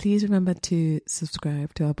Please remember to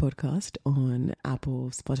subscribe to our podcast on Apple,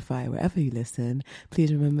 Spotify, wherever you listen.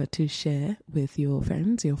 Please remember to share with your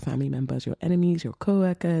friends, your family members, your enemies, your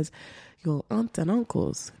co-workers, your aunts and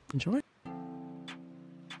uncles. Enjoy.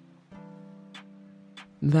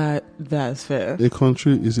 That's fair. A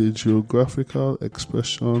country is a geographical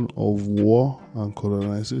expression of war and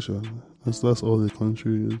colonization. That's all a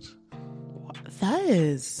country is. That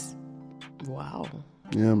is... Wow.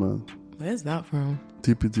 Yeah, man. Where's that from?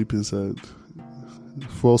 Deep inside.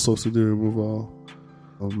 Fuel subsidy removal.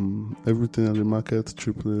 Everything at the market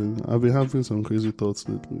tripling. I've been having some crazy thoughts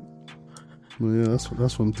lately. But yeah,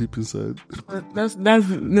 that's from deep inside. That's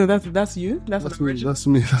you. That's me. That's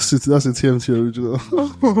me. That's it. That's a TMT original.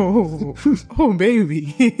 Oh,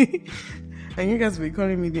 baby. And you guys be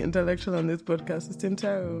calling me the intellectual on this podcast. It's Tim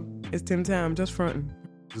Taro. It's Tim Taro. I'm just fronting.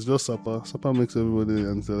 It's just Sapa. Sapa makes everybody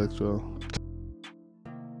intellectual.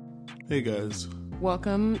 Hey guys.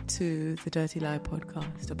 Welcome to the Dirty Lie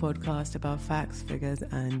podcast, a podcast about facts, figures,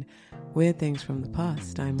 and weird things from the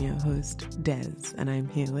past. I'm your host, Des, and I'm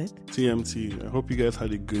here with... TMT. I hope you guys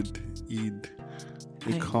had a good Eid,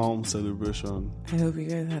 calm celebration. I hope you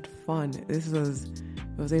guys had fun. It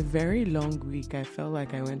was a very long week. I felt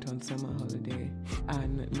like I went on summer holiday,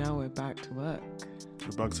 and now we're back to work.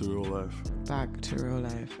 We're back to real life. Back to real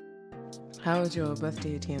life. How was your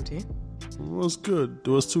birthday, TMT? It was good. It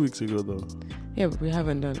was 2 weeks ago, though. Yeah, but we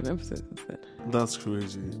haven't done an episode since then. That's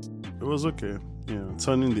crazy. It was okay. Yeah,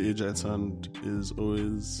 turning the age I turned is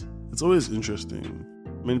always interesting.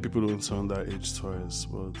 Many people don't turn that age twice,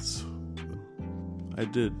 but I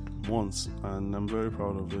did once, and I'm very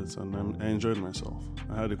proud of it, and I enjoyed myself.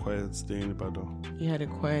 I had a quiet stay in Ibadan. You had a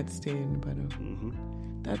quiet stay in Ibadan. Mm-hmm.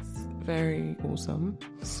 That's very awesome.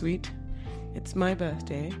 Sweet. It's my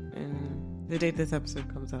birthday, and the date this episode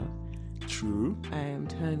comes out. True. I am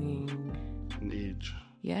turning... An age.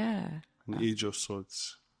 Yeah. An age of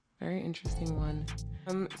sorts. Very interesting one.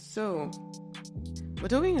 So, we're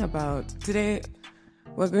talking about... Today,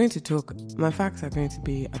 we're going to talk... My facts are going to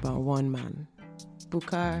be about one man.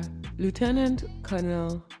 Bukar, Lieutenant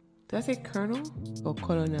Colonel... Did I say Colonel or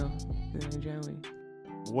Colonel? The Nigerian way.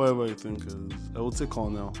 Whatever you think is... I would say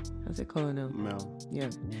Colonel. I'll say Colonel. Mel.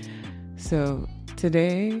 Yeah. So,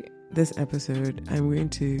 today... This episode, I'm going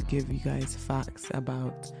to give you guys facts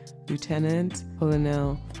about Lieutenant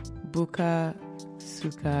Colonel Bukar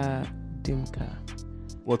Suka Dimka.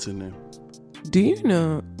 What's his name?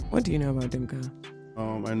 What do you know about Dimka?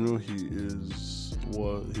 I know he's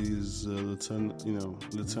a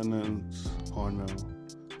lieutenant colonel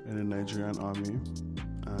in the Nigerian army,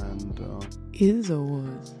 and Is or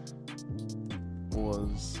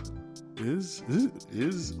was?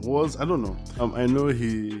 Was I don't know. I know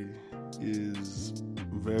he is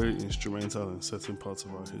very instrumental in certain parts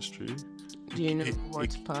of our history. Do you know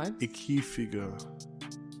what part? A key figure.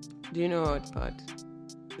 Do you know what part?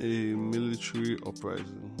 A military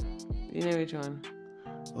uprising. Do you know which one?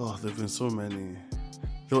 Oh, there've been so many.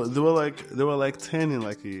 There were like 10 in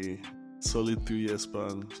like a solid 3-year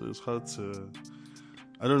span. So it's hard to.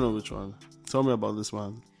 I don't know which one. Tell me about this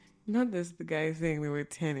man. Not this the guy saying there were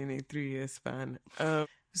 10 in a 3-year span.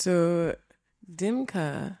 So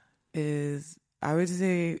Dimka is, I would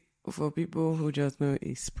say, for people who just know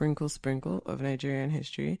a sprinkle of Nigerian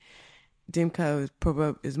history, Dimka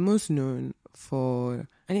is most known for...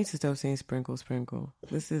 I need to stop saying sprinkle.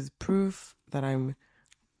 This is proof that I'm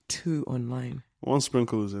too online. One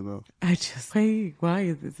sprinkle is enough. Why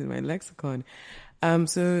is this in my lexicon?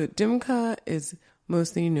 So Dimka is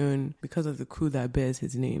mostly known because of the coup that bears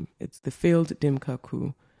his name. It's the failed Dimka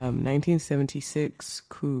coup, 1976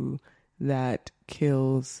 coup that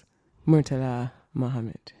kills Murtala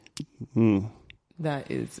Muhammad. That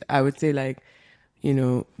is, I would say,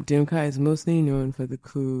 Dimka is mostly known for the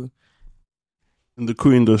coup. In the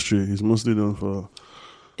coup industry, he's mostly known for...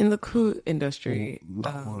 In the coup industry,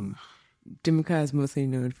 that one. Dimka is mostly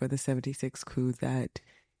known for the 76 coup that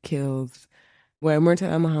kills... where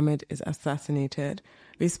Murtala Muhammad is assassinated.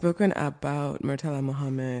 We've spoken about Murtala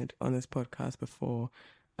Muhammad on this podcast before.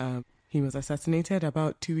 He was assassinated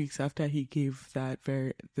about 2 weeks after he gave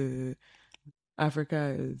the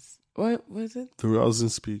Africa is... What was it? The rousing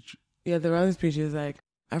speech. Yeah, the rousing speech is like,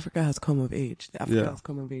 Africa has come of age. The Africa has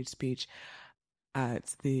come of age speech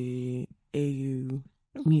at the AU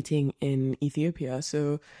meeting in Ethiopia.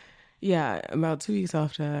 So, yeah, about 2 weeks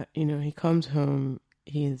after, he comes home,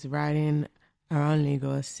 he's riding around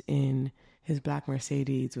Lagos in his black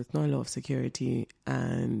Mercedes with not a lot of security,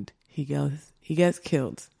 and he gets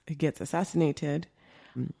killed. He gets assassinated.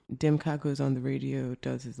 Dimka goes on the radio,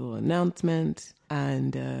 does his little announcement,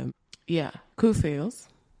 and coup fails.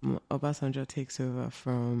 Obasanjo takes over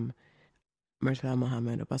from Murtala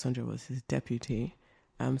Mohammed. Obasanjo was his deputy.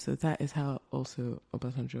 So that is how also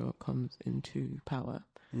Obasanjo comes into power.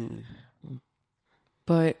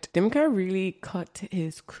 But Dimka really cut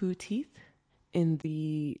his coup teeth in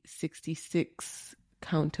the 66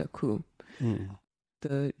 counter coup,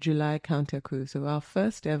 the July counter coup. So our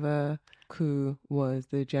first ever coup was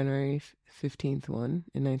the January 15th one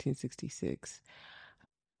in 1966,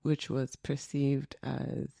 which was perceived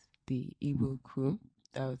as the Igbo coup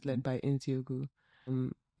that was led by Nziogu.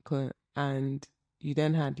 And you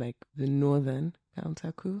then had like the northern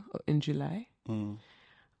counter coup in July.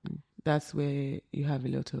 That's where you have a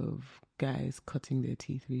lot of guys cutting their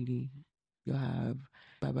teeth, really. You have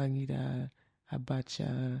Babangida,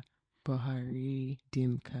 Abacha, Buhari,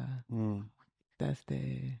 Dimka. That's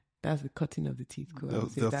the cutting of the teeth coup.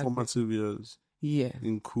 The formative years. Yeah.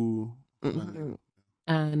 In Coup.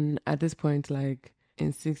 And at this point, like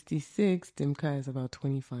in 66, Dimka is about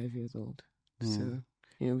 25 years old. So,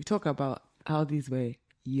 we talk about how these were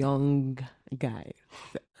young guys.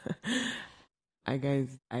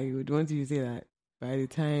 I would want you to say that by the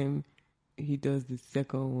time he does the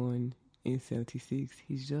second one in 76,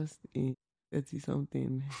 he's just in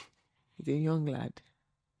 30-something. He's a young lad.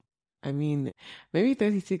 I mean, maybe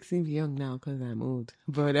 36 seems young now because I'm old.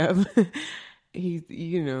 But he's,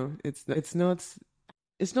 it's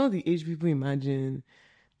not the age people imagine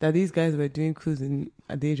that these guys were doing cruising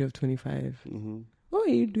at the age of 25. What were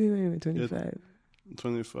you doing when you were 25?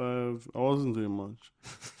 25, I wasn't doing much.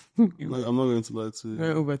 I'm not going to lie to you. You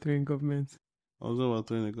were overthrowing government. I was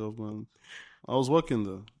overthrowing the government. I was working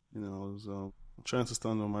though. I was trying to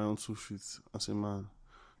stand on my own 2 feet as a man.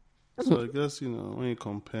 So I guess, when you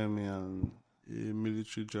compare me and a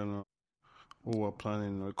military general who were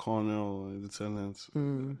planning, a colonel or a lieutenant,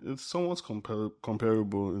 it's somewhat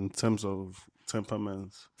comparable in terms of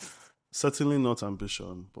temperament. Certainly not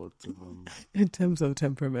ambition, but... in terms of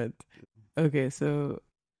temperament. Okay, so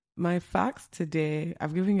my facts today,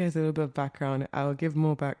 I've given you guys a little bit of background. I'll give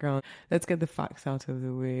more background. Let's get the facts out of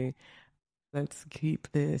the way. Let's keep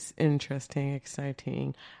this interesting,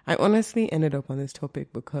 exciting. I honestly ended up on this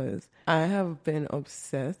topic because I have been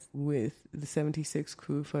obsessed with the 76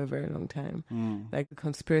 coup for a very long time. Like the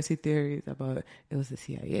conspiracy theories about it was the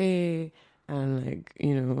CIA and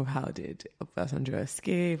how did Obasanjo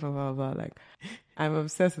escape, blah, blah, blah. Like, I'm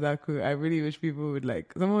obsessed with that coup. I really wish people would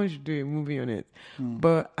someone should do a movie on it.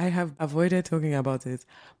 But I have avoided talking about it.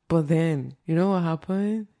 But then, you know what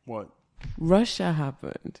happened? What? Russia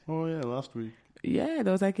happened. Oh yeah, last week. Yeah,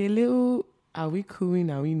 there was like a little, are we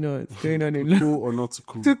cooing, are we not, going on in coup or not to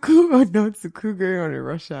coup. To coup or not to coup going on in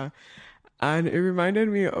Russia. And it reminded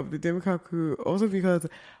me of the Dimka coup also because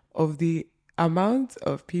of the amount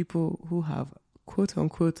of people who have quote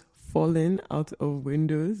unquote fallen out of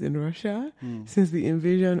windows in Russia since the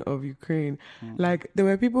invasion of Ukraine. Like there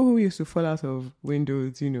were people who used to fall out of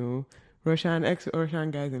windows, Russian,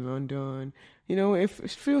 ex-Russian guys in London. If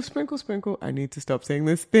feel sprinkle, I need to stop saying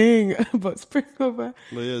this thing, but sprinkle. But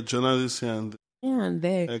yeah, journalists here and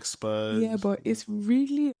there. Ex-spies. Yeah, but it's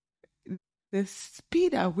really the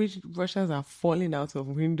speed at which Russians are falling out of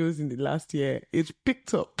windows in the last year. It's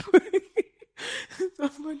picked up.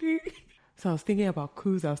 So I was thinking about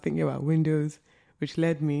coups, I was thinking about windows, which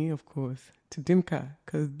led me, of course, to Dimka.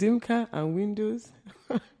 Because Dimka and windows,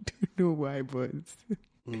 I don't know why, but...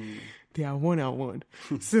 they are one-on-one.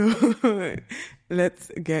 So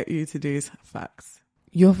let's get you today's facts.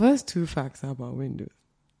 Your first 2 facts are about windows.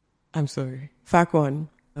 I'm sorry. Fact 1.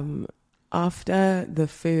 After the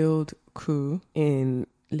failed coup in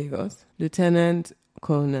Lagos, Lieutenant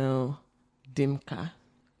Colonel Dimka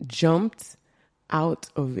jumped out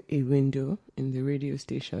of a window in the radio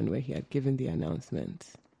station where he had given the announcement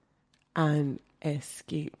and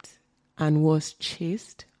escaped and was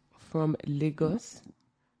chased from Lagos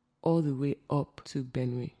all the way up to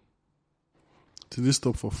Benue. Did he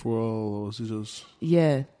stop for fuel or was he just...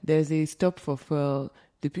 Yeah, there's a stop for fuel.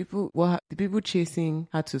 The people chasing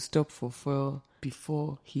had to stop for fuel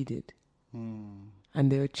before he did. And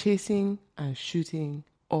they were chasing and shooting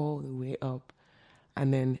all the way up.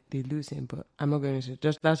 And then they lose him, but I'm not going to...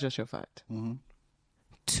 That's just your fact.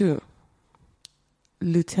 2.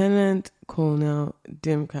 Lieutenant Colonel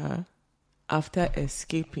Dimka, after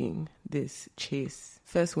escaping this chase,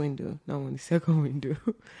 first window, now on the second window,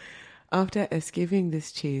 after escaping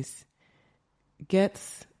this chase,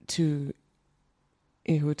 gets to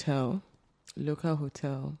a hotel, local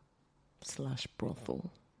hotel /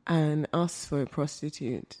 brothel, and asks for a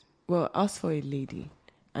prostitute. Well, asks for a lady,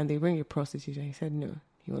 and they bring a prostitute, and he said no,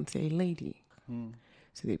 he wants a lady.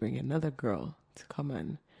 So they bring another girl to come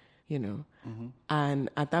and, you know. Mm-hmm. And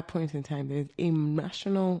at that point in time, there's a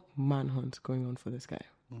national manhunt going on for this guy.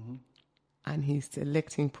 Mm-hmm. And he's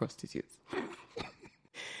selecting prostitutes.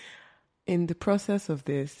 In the process of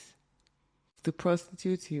this, the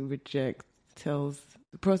prostitute he rejects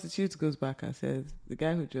the prostitute goes back and says, the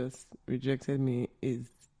guy who just rejected me is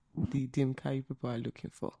the Dimka you people are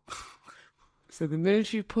looking for. So the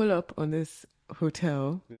military pull up on this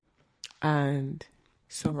hotel and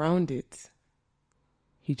surround it.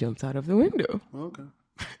 He jumps out of the window. Okay.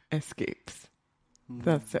 Escapes.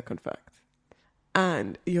 That's the second fact.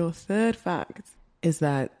 And your third fact is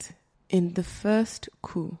that in the first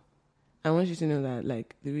coup, I want you to know that,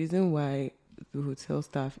 like, the reason why the hotel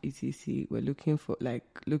staff, etc., were looking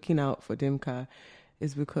out for Dimka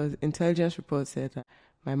is because intelligence reports said that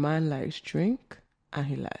my man likes drink and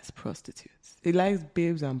he likes prostitutes. He likes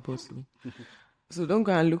babes and bustle. So don't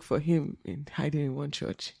go and look for him hiding in one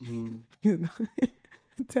church. You know?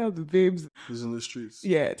 Tell the babes. He's in the streets.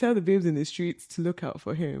 Yeah, tell the babes in the streets to look out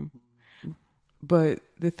for him. But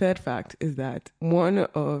the third fact is that one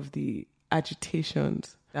of the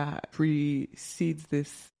agitations that precedes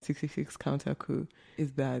this 66 counter coup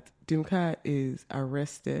is that Dimka is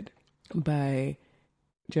arrested by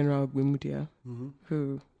General Gwimudia,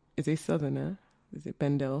 who is a southerner, is a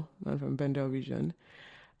man from Bendel region.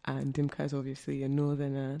 And Dimka is obviously a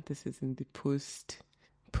northerner. This is in the post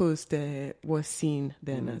was seen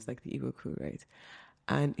then as like the Igbo coup, right?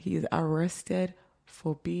 And he is arrested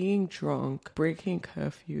for being drunk, breaking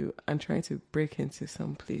curfew, and trying to break into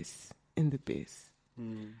some place in the base.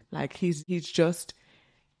 Like he's just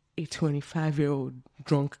a 25-year-old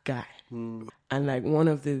drunk guy. And like one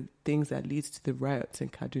of the things that leads to the riots in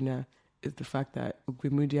Kaduna is the fact that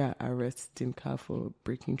Ogbemudia arrests Dimka for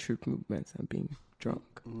breaking troop movements and being drunk.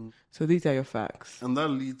 So these are your facts. And that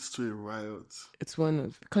leads to a riot. It's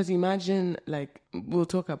because imagine, like, we'll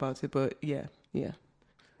talk about it, but yeah.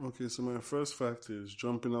 Okay, so my first fact is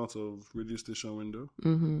jumping out of radio station window,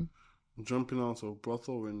 jumping out of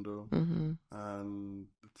brothel window, and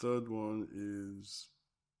the third one is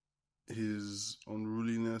his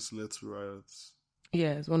unruliness led to riots.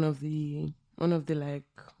 Yeah, it's one of the like,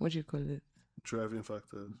 what do you call it? Driving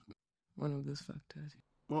factors. One of those factors.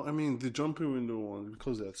 Well, I mean, the jumping window one,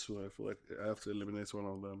 because there are two, I feel like I have to eliminate one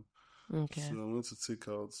of them. Okay. So I'm going to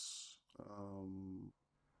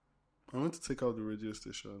take out the radio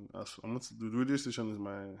station. The radio station is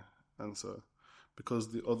my answer because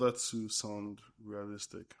the other two sound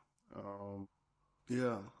realistic.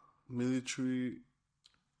 Military.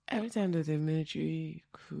 Every time there's a military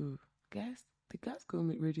coup, the guys go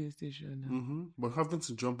radio station now. But having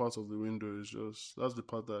to jump out of the window that's the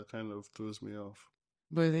part that kind of throws me off.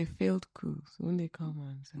 But they failed coups when they come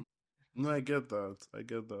and. No, I get that.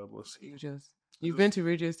 But you've been to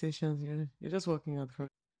radio stations. You're just walking out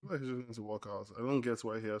front. Like he's just going to walk out. I don't get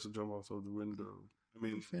why he has to jump out of the window. I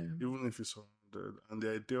mean, even if he's surrounded, and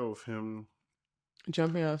the idea of him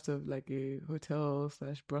jumping out of like a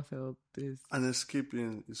hotel/brothel and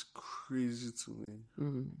escaping is crazy to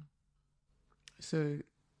me. So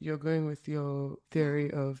you're going with your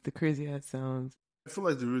theory of the crazy ass sounds. I feel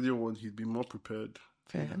like the radio one, he'd be more prepared.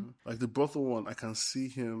 Fair. Yeah. Like the brothel one, I can see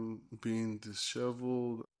him being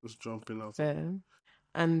disheveled, just jumping out. Fair.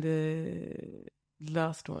 And the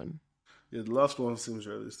last one. Yeah, the last one seems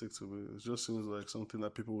realistic to me. It just seems like something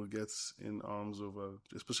that people would get in arms over,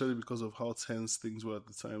 especially because of how tense things were at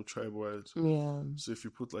the time, tribe-wise. Yeah. So if you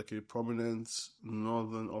put like a prominent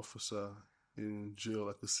northern officer in jail,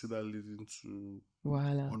 I could see that leading to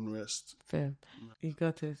unrest. Fair. You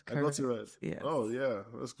got it. Correct. I got it right. Yeah. Oh, yeah.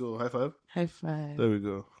 Let's go. High five. High five. There we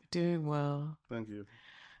go. Doing well. Thank you.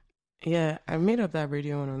 Yeah, I made up that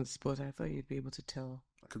radio one on the spot. I thought you'd be able to tell.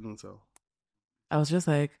 I couldn't tell. I was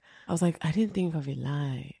like, I didn't think of a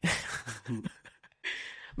lie.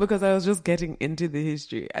 Because I was just getting into the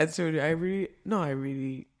history. And so I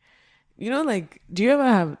really, you know, like, do you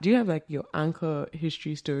have like your anchor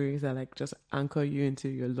history stories that like just anchor you into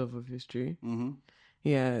your love of history?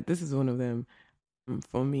 Yeah, this is one of them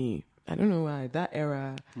for me. I don't know why. That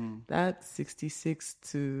era, that 66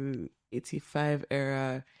 to 85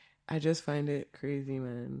 era, I just find it crazy,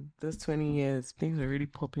 man. Those 20 years, things are really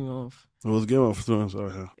popping off. It was Game of Thrones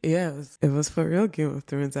out here. Yeah, it was for real Game of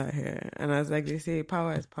Thrones out here. And I was like, they say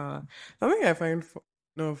power is power. Something I find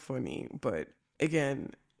not funny, but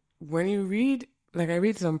again, when you read, like I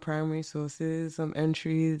read some primary sources, some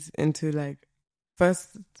entries into like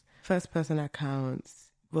first person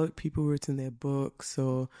accounts, what people wrote in their books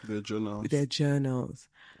or their journals.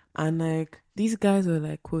 And like these guys were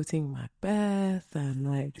like quoting Macbeth and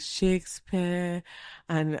like Shakespeare,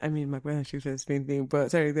 and I mean Macbeth and Shakespeare is the same thing,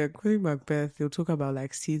 but sorry, they're quoting Macbeth. They'll talk about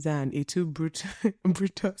like Caesar and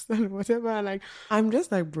Brutus and whatever. And like I'm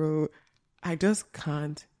just like, bro, I just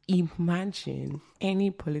can't imagine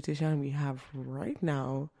any politician we have right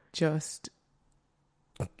now just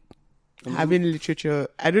having literature.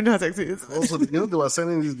 I don't know how to explain it. Also, they were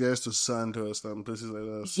sending these guys to Sandhurst and places like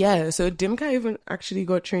that. So. Yeah, so Dimka even actually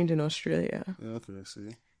got trained in Australia. Yeah, okay, I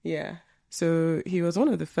see. Yeah. So he was one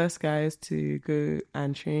of the first guys to go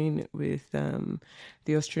and train with the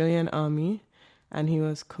Australian Army. And he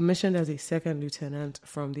was commissioned as a second lieutenant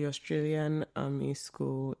from the Australian Army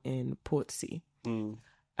School in Portsea.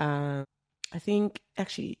 I think,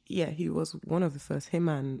 actually, yeah, he was one of the first, him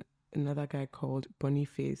and another guy called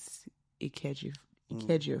Boniface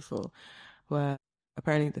Ikejiofo were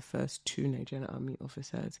apparently the first two Nigerian Army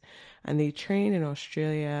officers. And they trained in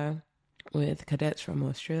Australia with cadets from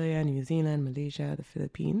Australia, New Zealand, Malaysia, the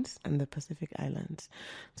Philippines, and the Pacific Islands.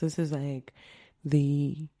 So this is like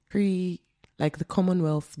the the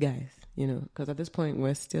Commonwealth guys, you know, because at this point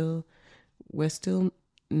we're still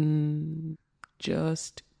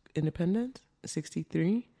just independent,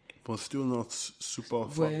 63. But still not super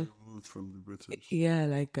far removed from the British. Yeah,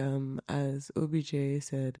 like as OBJ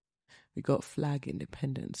said, we got flag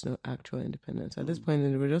independence, no actual independence. At this point,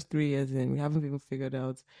 we're just 3 years in. We haven't even figured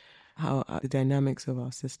out how the dynamics of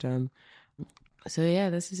our system. So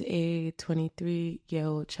yeah, this is a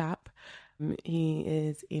 23-year-old chap. He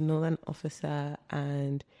is a Northern officer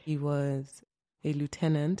and he was a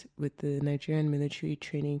lieutenant with the Nigerian Military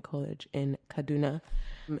Training College in Kaduna.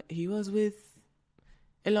 He was with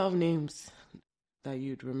a lot of names that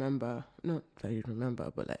you'd remember. Not that you'd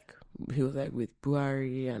remember, but like he was like with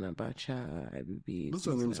Buhari and Abacha, IBB. Those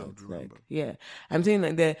are names I would remember. Yeah. I'm saying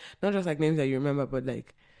like they're not just like names that you remember, but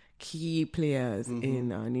like key players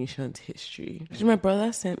in our nation's history. My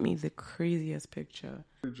brother sent me the craziest picture.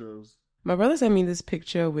 My brother sent me this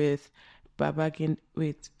picture with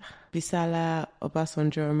with Bisala,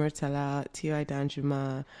 Obasanjo, Murtala, T.I.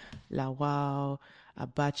 Danjuma, Lawal,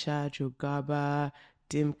 Abacha, Jogaba,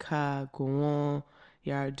 Dimka, Gowon,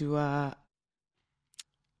 Yaradua,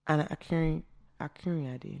 and Akinri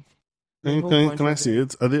Ade. Can I see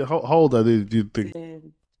it? Are they how old are they? Do you think?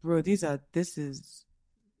 Bro, this is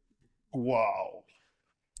wow.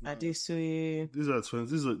 Adesoye. These are twins.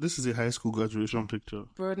 This is a high school graduation picture.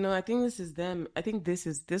 Bro, no, I think this is them. I think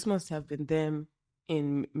this must have been them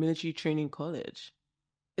in military training college.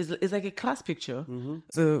 It's like a class picture.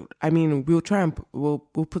 So I mean, we'll try and we'll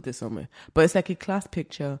put this somewhere. But it's like a class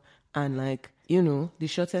picture, and like you know, the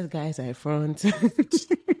shortest guys are in front.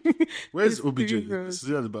 Where's OBJ? Is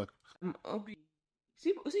he at the back?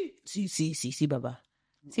 See, Baba.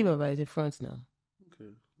 See, Baba is in front now. Okay,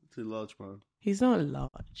 it's a large man. He's not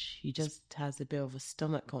large. He just has a bit of a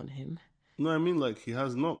stomach on him. No, I mean like he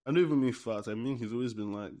has not. I don't even mean fat. I mean he's always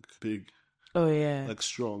been like big. Oh yeah. Like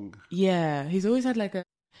strong. Yeah, he's always had like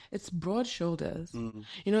it's broad shoulders.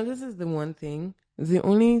 You know, this is the one thing. The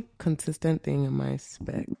only consistent thing in my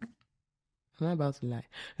spec. I'm not about to lie.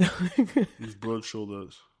 His broad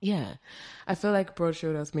shoulders. Yeah. I feel like broad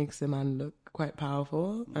shoulders makes a man look quite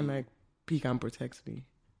powerful and like he can protect me.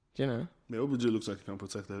 You know? Yeah, OBJ looks like he can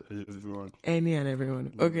protect everyone. Any and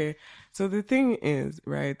everyone. Okay. So the thing is,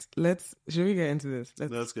 right, should we get into this?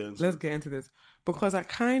 Let's get into this. Because I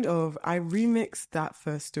remixed that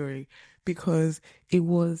first story because it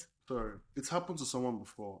was... Sorry. It's happened to someone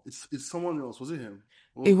before. It's someone else. Was it him?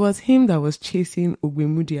 It was him that was chasing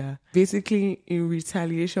Ogbemudia, basically in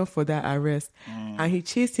retaliation for that arrest. And he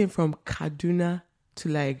chased him from Kaduna to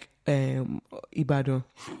like Ibadan.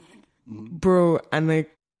 Bro, and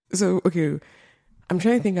like, so, okay, I'm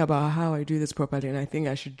trying to think about how I do this properly, and I think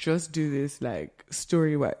I should just do this, like,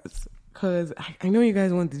 story-wise, because I know you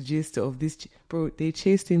guys want the gist of this. Bro, they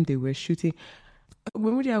chased him, they were shooting.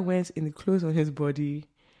 When Mudia went in the clothes on his body,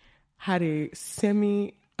 had a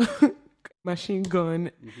machine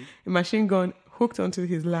gun hooked onto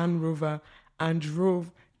his Land Rover and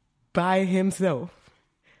drove by himself.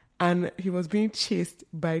 And he was being chased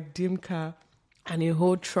by Dimka and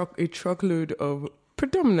a truckload of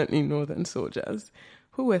predominantly northern soldiers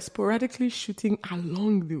who were sporadically shooting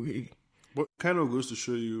along the way. But kind of goes to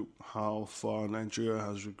show you how far Nigeria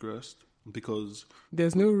has regressed, because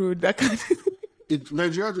there's no road that can...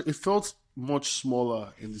 Nigeria, it felt much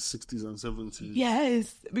smaller in the 60s and 70s.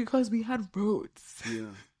 Yes, because we had roads. Yeah.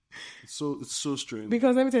 It's so strange.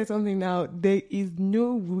 Because let me tell you something now, there is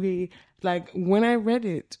no way, like when I read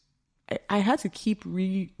it, I had to keep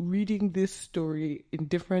reading this story in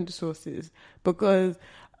different sources because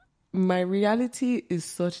my reality is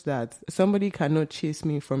such that somebody cannot chase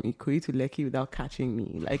me from Ikoyi to Lekki without catching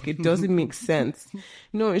me. Like, it doesn't make sense.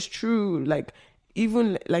 No, it's true. Like,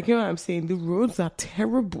 even, like, you know what I'm saying? The roads are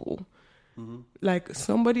terrible. Like,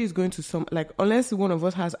 somebody is going to unless one of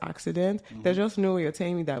us has accident, there's just no way you're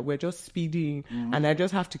telling me that we're just speeding and I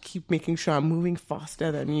just have to keep making sure I'm moving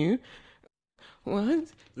faster than you. What?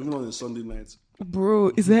 Even on a Sunday night.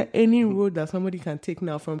 Bro, is there any road that somebody can take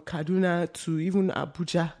now from Kaduna to even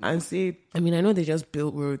Abuja and say, I mean, I know they just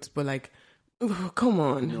built roads, but like, oh, come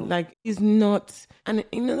on. No. Like, it's not. And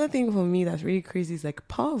another thing for me that's really crazy is like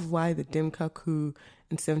part of why the Dimka coup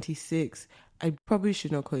in 76, I probably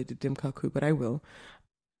should not call it the Dimka coup, but I will.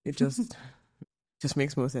 It just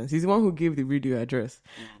makes more sense. He's the one who gave the radio address.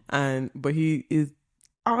 But he is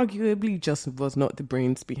arguably just was not the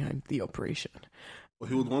brains behind the operation. Well,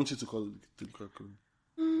 he would want you to call it the Dimka coup,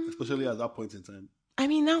 especially at that point in time. I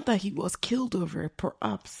mean, now that he was killed over it,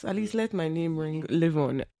 perhaps at least let my name live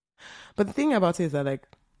on. But the thing about it is that, like,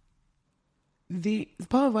 the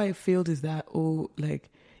part of why it failed is that,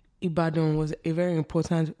 Ibadan was a very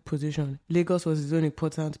important position. Lagos was his own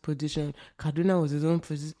important position. Kaduna was his own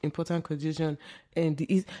important position. And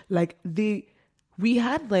the East, we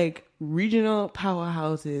had like regional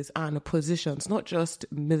powerhouses and positions, not just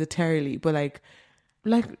militarily, but like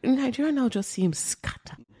Nigeria now just seems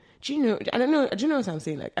scattered. Do you know? I don't know. Do you know what I'm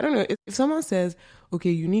saying? Like, I don't know. If someone says,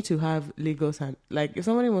 okay, you need to have Lagos, and like, if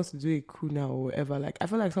somebody wants to do a coup now or whatever, like, I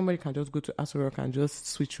feel like somebody can just go to Aso Rock and just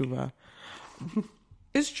switch over.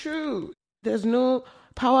 It's true. There's no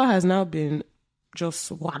power has now been just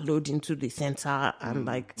swallowed into the center and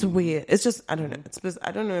like it's weird. It's just, I don't know.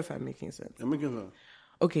 I don't know if I'm making sense. I'm making sense.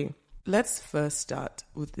 Okay, let's first start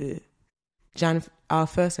with our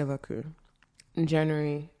first ever coup.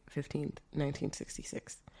 January 15th,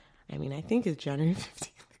 1966. I mean, I think it's January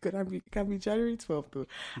 15th. It can be January 12th, though.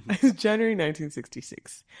 It's January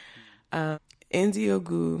 1966.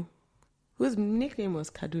 Nziogu, whose nickname was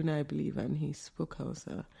Kaduna, I believe, and he spoke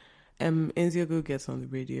Hausa. Nziogu gets on the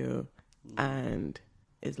radio and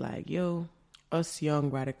is like, yo, us young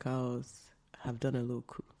radicals have done a little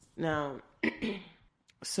coup. Now,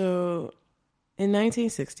 so in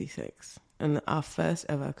 1966, and our first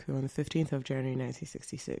ever coup on the 15th of January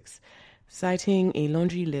 1966, citing a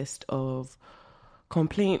laundry list of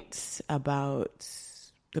complaints about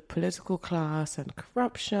the political class and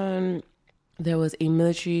corruption, there was a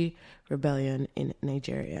military rebellion in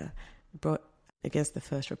Nigeria brought against the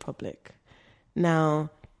First Republic. Now,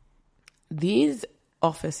 these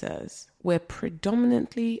officers were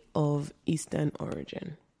predominantly of Eastern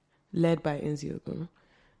origin, led by Nziogu.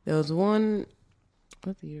 There was one,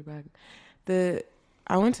 what's the Yoruba?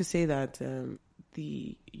 I want to say that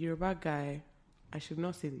the Yoruba guy, I should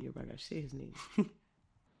not say the Yoruba guy, I should say his name.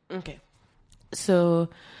 Okay. So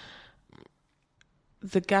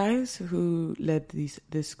the guys who led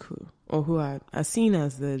this coup, or who are seen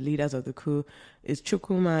as the leaders of the coup, is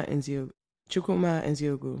Chukwuma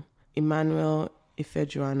Nziogu, Emmanuel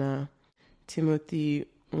Ifejuana, Timothy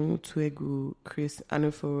Umutuegu, Chris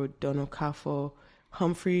Anufo Donokafo,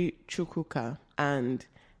 Humphrey Chukwuka, and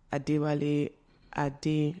Adewale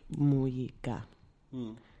Ademoyiga.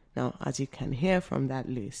 Now, as you can hear from that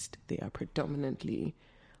list, they are predominantly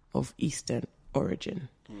of Eastern origin.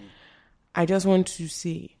 I just want to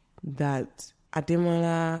say that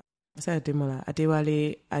Adewale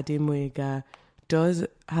Ademoyiga does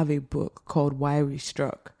have a book called Why We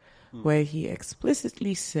Struck, where he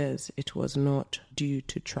explicitly says it was not due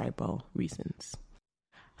to tribal reasons.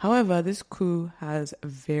 However, this coup has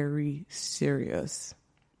very serious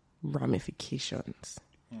ramifications.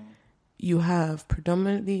 You have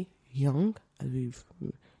predominantly young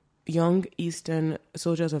Eastern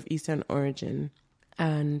soldiers of Eastern origin,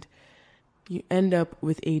 and you end up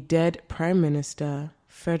with a dead prime minister,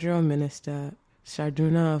 federal minister,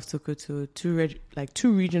 Sharduna of Sokoto,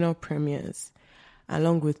 two regional premiers,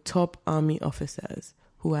 along with top army officers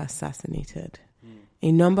who were assassinated.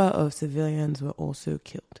 A number of civilians were also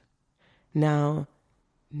killed. Now,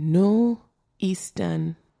 no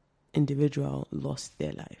Eastern individual lost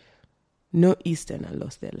their life. No Easterner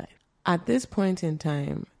lost their life. At this point in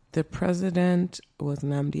time, the president was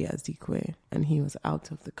Nnamdi Azikiwe, and he was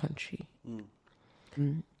out of the country.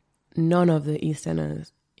 None of the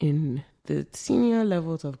Easterners in the senior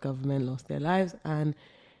levels of government lost their lives, and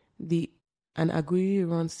Aguiyi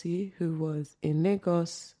Ironsi, who was in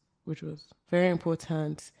Lagos, which was very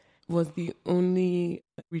important, was the only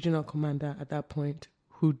regional commander at that point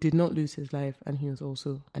who did not lose his life, and he was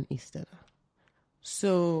also an Easterner.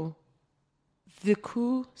 So the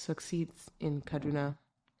coup succeeds in Kaduna,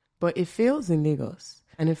 but it fails in Lagos.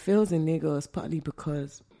 And it fails in Lagos partly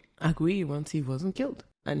because Agui once he wasn't killed.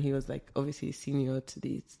 And he was like obviously senior to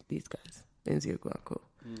these guys in Ziogwako.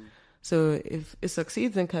 So if it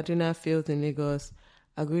succeeds in Kaduna, fails in Lagos,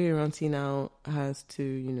 Agui Iranti now has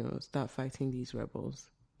to, start fighting these rebels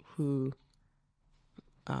who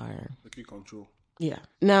are the key control. Yeah.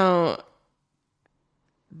 Now,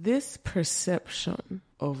 this perception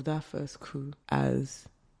of that first coup as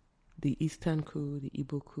the Eastern coup, the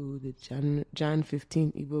Igbo coup, the Jan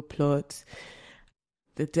 15 Igbo plot,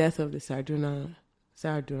 the death of the Sarduna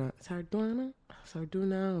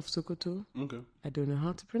of Sokoto. Okay. I don't know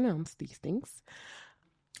how to pronounce these things.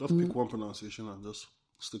 Just pick one pronunciation and just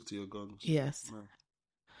stick to your guns. Yes. Man.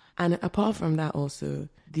 And apart from that also,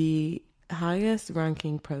 the highest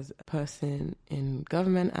ranking person in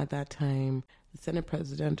government at that time, the Senate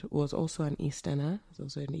president, was also an Easterner, was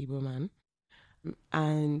also an Igbo man.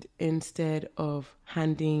 And instead of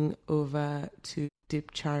handing over to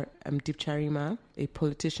Dipcharima, a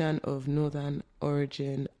politician of northern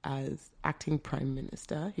origin, as acting prime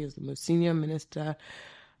minister, he was the most senior minister,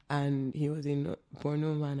 and he was in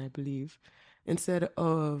Borno man, I believe. Instead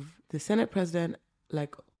of the Senate president,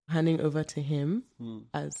 handing over to him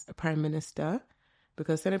as a prime minister,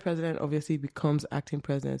 because Senate president obviously becomes acting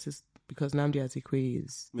president, it's because Nnamdi Azikiwe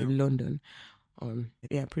is in London. I'm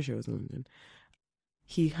pretty sure it was London.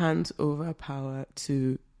 He hands over power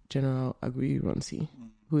to General Agui Ironsi,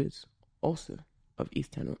 who is also of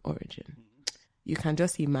Eastern origin. You can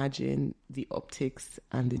just imagine the optics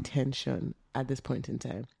and the tension at this point in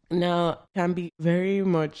time. Now, it can be very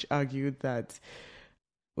much argued that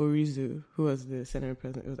Orizu, who was the Senate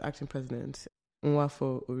president, was acting president,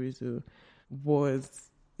 Nwafo Orizu,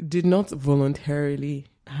 did not voluntarily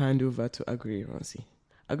hand over to Agui Ironsi.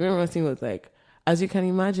 Agui Ironsi was like, as you can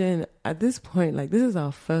imagine, at this point, this is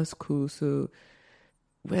our first coup, so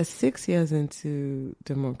we're 6 years into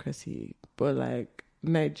democracy, but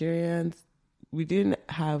Nigerians, we didn't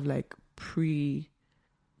have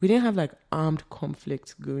armed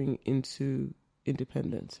conflict going into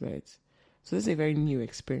independence, right? So this is a very new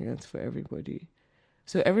experience for everybody.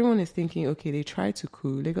 So everyone is thinking, okay, they tried to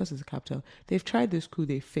coup. Lagos is the capital. They've tried this coup.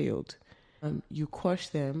 They failed. You quash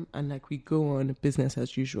them, and we go on business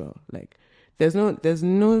as usual. There's not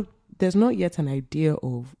yet an idea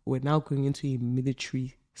of we're now going into a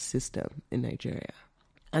military system in Nigeria,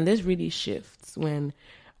 and this really shifts when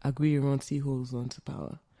Agui Ironsi holds on to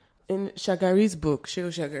power. In Shehu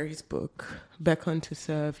Shagari's book, Beckon to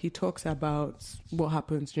Serve, he talks about what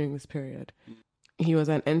happens during this period. He was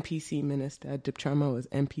an NPC minister. Dipcharma was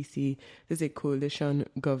NPC. This is a coalition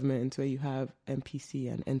government where you have NPC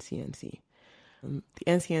and NCNC. The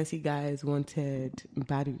NCNC guys wanted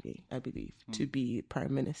Baduri, I believe, to be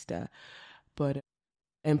prime minister. But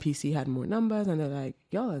NPC had more numbers, and they're like,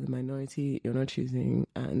 y'all are the minority, you're not choosing.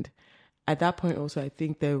 And at that point also, I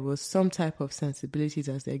think there was some type of sensibilities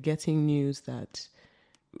as they're getting news that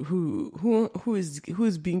who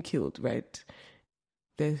is being killed, right?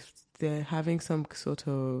 They're having some sort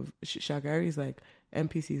of Shagari's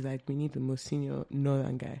NPC's we need the most senior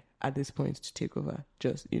northern guy at this point to take over.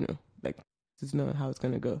 Just this is not how it's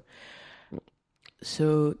gonna go.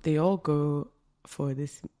 So they all go for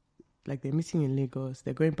this. They're meeting in Lagos.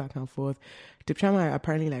 They're going back and forth. Dipcharma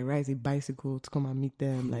apparently rides a bicycle to come and meet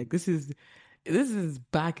them. This is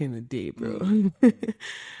back in the day, bro.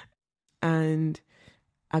 And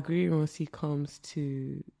Agui Ironsi comes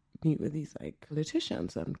to meet with these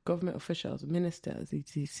politicians and government officials, ministers,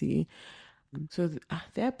 etc. So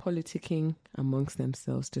they're politicking amongst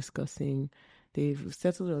themselves, discussing. They've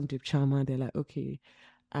settled on Dipcharma. They're like, okay.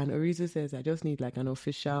 And Orizu says, I just need an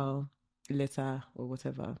official letter or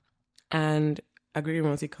whatever. And Agui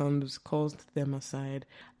Ironsi calls them aside.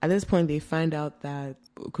 At this point, they find out that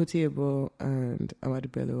Kotiebo and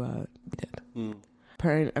Amadu Bello are dead.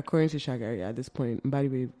 According to Shagari, at this point,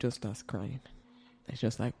 Mbadiwe just starts crying. It's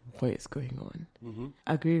just what is going on?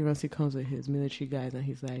 Agui Ironsi comes with his military guys, and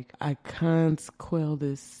he's like, I can't quell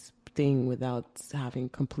this thing without having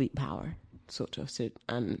complete power, sort of.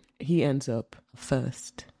 And he ends up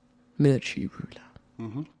first military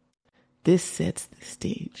ruler. This sets the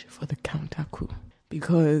stage for the counter coup,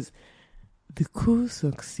 because the coup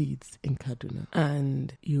succeeds in Kaduna,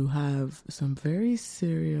 and you have some very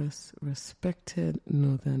serious, respected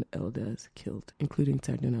northern elders killed, including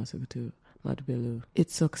Sarduna Sokoto, Madubelo.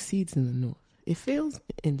 It succeeds in the north. It fails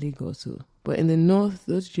in Lagos, but in the north,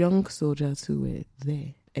 those young soldiers who were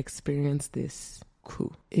there experienced this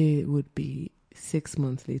coup. It would be 6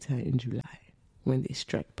 months later in July when they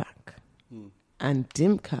strike back. And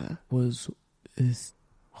Dimka was this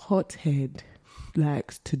hothead,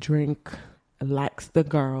 likes to drink, likes the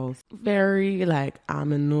girls. Very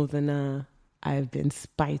I'm a northerner, I've been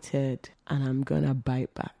spited and I'm gonna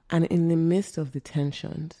bite back. And in the midst of the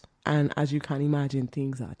tensions, and as you can imagine,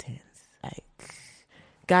 things are tense. Like,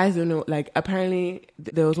 guys don't know, like, apparently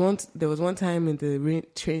there was one time in the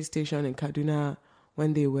train station in Kaduna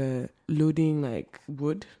when they were loading like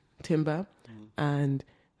wood, timber, and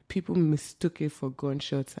people mistook it for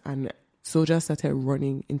gunshots, and soldiers started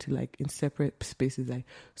running into like in separate spaces, like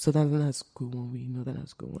Southerners go one way,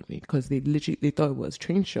 Northerners go one way, because they thought it was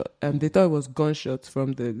train shot, they thought it was gunshots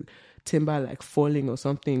from the timber like falling or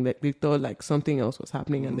something. Like they thought like something else was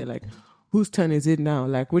happening, and they're like, whose turn is it now?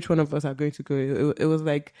 Like, which one of us are going to go? It was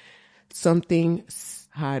like something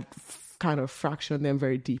had kind of fractured them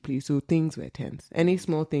very deeply, so things were tense. Any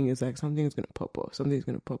small thing is like something's going to pop off. Something's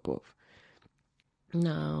going to pop off.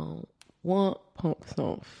 Now, what pops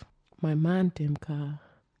off? My man Dimka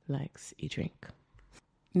likes a drink.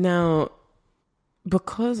 Now,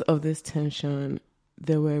 because of this tension,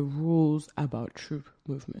 there were rules about troop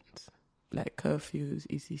movements, like curfews,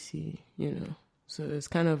 ECC, you know. So it's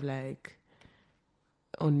kind of like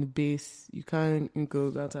on the base, you can't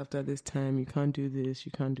go out after this time, you can't do this,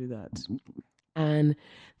 you can't do that. And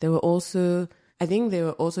they were also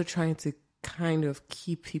trying to kind of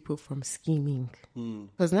keep people from scheming.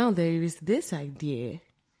 Because now there is this idea,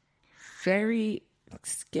 very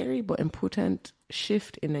scary but important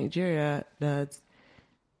shift in Nigeria, that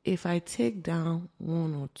if I take down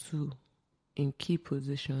one or two in key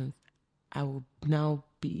positions, I will now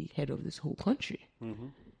be head of this whole country.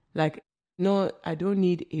 Like, no, I don't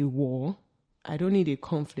need a war. I don't need a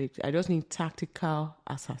conflict. I just need tactical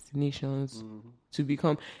assassinations to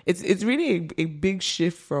become. It's really a big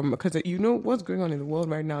shift from, because you know what's going on in the world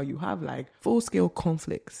right now. You have like full scale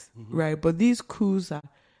conflicts, right? But these coups are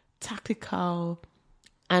tactical,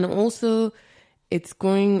 and also it's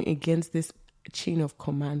going against this chain of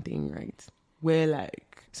command thing, right? Where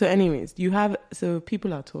like, so anyways,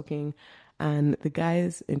 people are talking, and the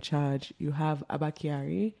guys in charge, you have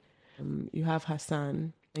Abakiari, you have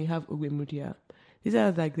Hassan, and you have Uwemudia. These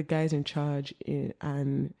are like the guys in charge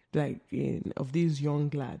of these young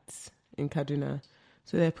lads in Kaduna.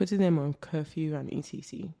 So they're putting them on curfew and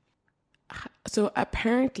etc. So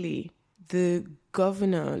apparently the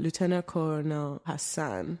governor, Lieutenant Colonel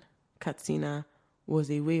Hassan Katsina, was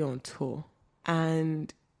away on tour,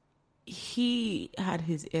 and he had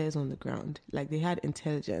his ears on the ground. Like, they had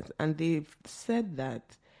intelligence, and they've said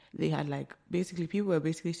that they had people were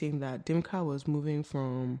basically saying that Dimka was moving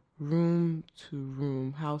from room to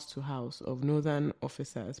room, house to house of northern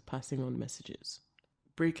officers passing on messages,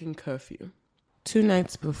 breaking curfew. 2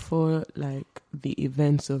 nights before the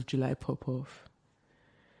events of July pop-off,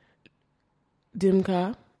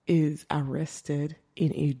 Dimka is arrested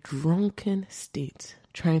in a drunken state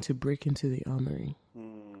trying to break into the armory.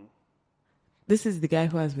 This is the guy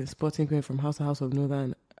who has been spotting going from house to house of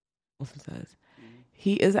northern officers.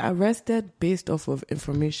 He is arrested based off of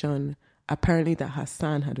information apparently that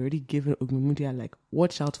Hassan had already given Ogbemudia,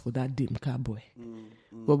 watch out for that Dimka boy.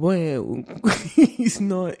 But boy, he's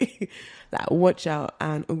not, watch out.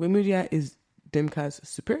 And Ogbemudia is Dimka's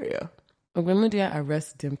superior. Ogbemudia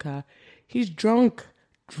arrests Dimka. He's drunk,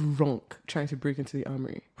 trying to break into the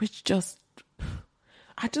armory, which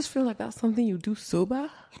I just feel like that's something you do sober.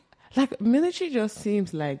 Military just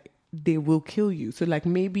seems like they will kill you. So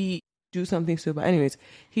maybe do something sober. Anyways,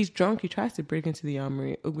 he's drunk. He tries to break into the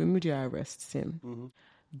armory. Ogbemudia arrests him.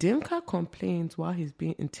 Dimka complains while he's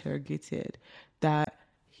being interrogated that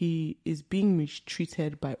he is being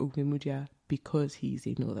mistreated by Ogbemudia because he's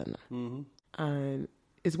a northerner. And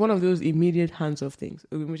it's one of those immediate hands-off things.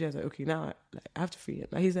 Ogbemudia is like, okay, now I have to free him.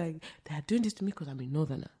 He's like, they're doing this to me because I'm a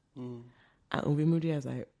northerner. And Ogbemudia is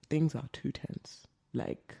like, things are too tense.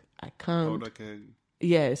 I can't. Powder keg.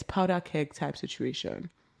 Yeah, it's powder keg type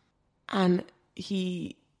situation. And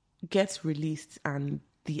he gets released, and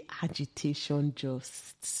the agitation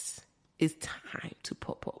just is time to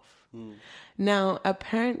pop off. Now,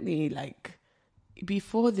 apparently,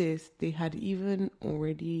 before this, they had even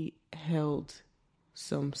already held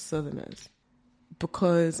some Southerners,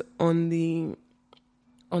 because on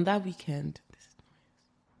that weekend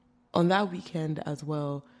as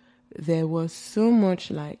well, there was so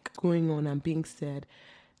much going on and being said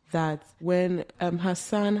that when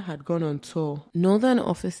Hassan had gone on tour, northern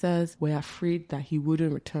officers were afraid that he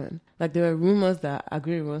wouldn't return. There were rumors that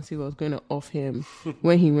Agri-Ronsi was going to off him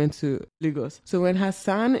when he went to Lagos. So when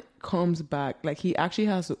Hassan comes back, he actually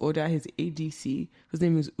has to order his ADC, whose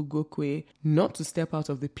name is Ugokwe, not to step out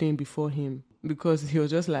of the plane before him. because he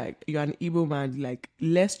was just like, you're an Igbo man, like,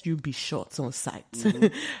 lest you be shot on sight.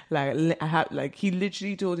 He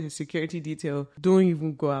literally told his security detail, don't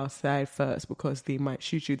even go outside first because they might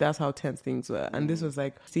shoot you. That's how tense things were. And this was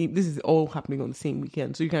like, see, this is all happening on the same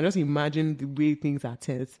weekend. So you can just imagine the way things are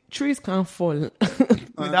tense. Trees can't fall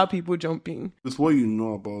without people jumping. With what you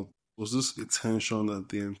know about, was this a tension that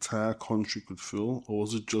the entire country could feel, or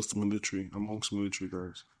was it just military, amongst military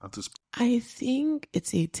guys at this point? I think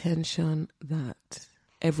it's a tension that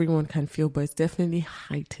everyone can feel, but it's definitely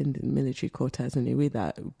heightened in military quarters in a way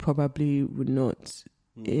that probably would not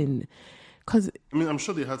in... Because I mean, I'm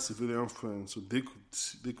sure they had civilian friends, so they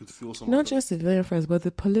could feel something. Not just civilian friends, but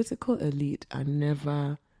the political elite are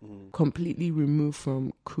never completely removed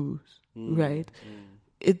from coups, right?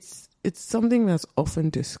 It's something that's often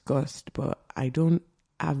discussed, but I don't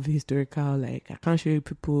have historical, I can't show you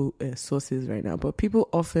people sources right now, but people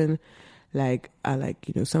often are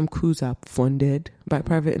some coups are funded by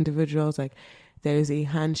private individuals. Like, there is a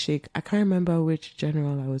handshake. I can't remember which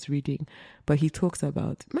general I was reading, but he talks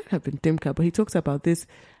about, it might have been Dimka, but he talks about this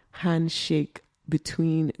handshake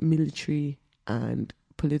between military and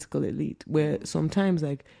political elite, where sometimes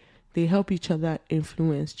they help each other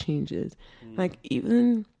influence changes.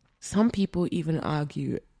 Even some people even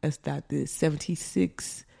argue as that the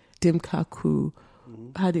 76 Dimka coup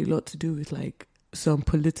had a lot to do with some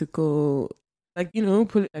political,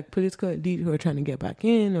 political elite who are trying to get back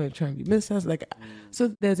in or trying to be ministers.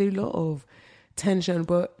 So there's a lot of tension,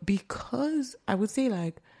 but because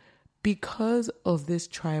of this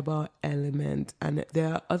tribal element, and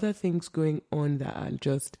there are other things going on that are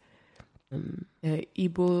just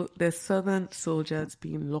Igbo, there's southern soldiers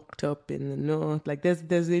being locked up in the north.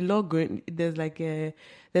 There's a lot going. There's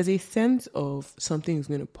a sense of something's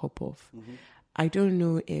going to pop off. I don't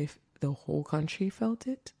know if the whole country felt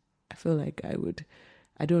it. I feel like I would.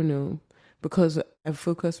 I don't know, because I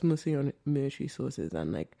focus mostly on military sources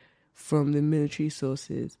and from the military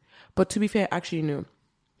sources. But to be fair, actually no.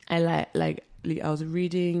 I was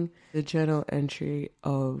reading the journal entry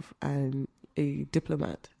of a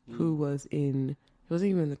diplomat who was he wasn't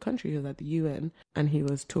even in the country, he was at the UN, and he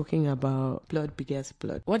was talking about blood begets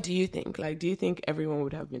blood. What do you think? Do you think everyone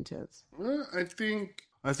would have been tense? Well, I think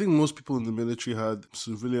most people in the military had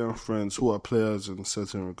civilian friends who are players in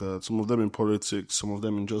certain regards. Some of them in politics, some of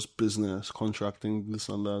them in just business, contracting, this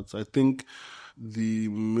and that. I think the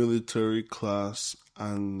military class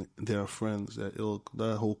and their friends, their ilk,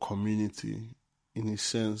 that whole community, in a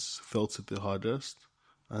sense, felt it the hardest.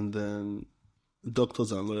 And then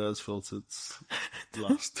doctors and lawyers felt it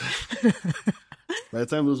last. By the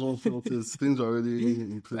time those ones felt it, things were already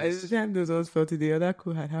in place. By the time those ones felt it, the other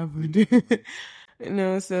coup had happened.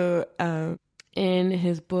 In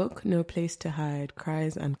his book, No Place to Hide,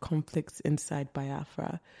 Cries and Conflicts Inside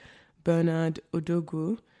Biafra, Bernard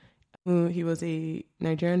Odogu, he was a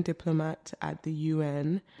Nigerian diplomat at the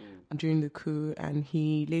UN during the coup, and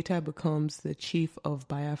he later becomes the chief of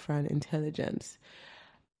Biafran intelligence.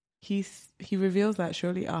 He reveals that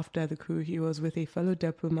shortly after the coup, he was with a fellow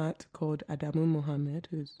diplomat called Adamu Mohammed,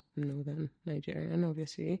 who's northern Nigerian,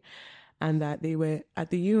 obviously, and that they were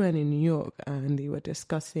at the UN in New York, and they were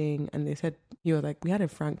discussing, and they said, we had a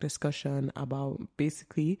frank discussion about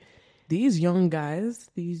basically these young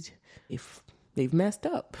guys, if they've messed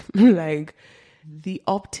up. The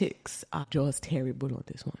optics are just terrible on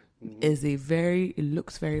this one. It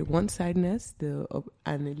looks very one-sidedness,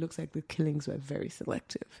 and it looks like the killings were very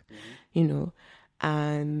selective,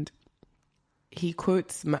 and he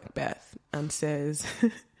quotes Macbeth and says,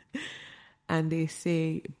 and they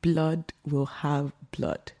say, blood will have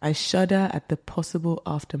blood. I shudder at the possible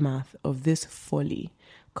aftermath of this folly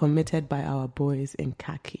committed by our boys in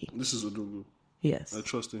khaki. This is Odogu. Yes. I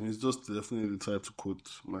trust him. He's just definitely the type to quote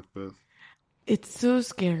Macbeth. It's so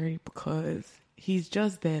scary because he's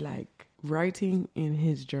just there writing in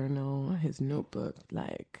his journal, his notebook,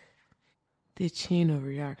 the chain of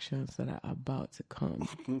reactions that are about to come.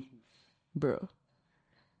 Bro.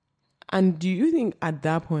 And do you think at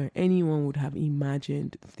that point anyone would have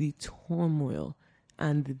imagined the turmoil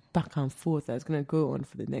and the back and forth that's going to go on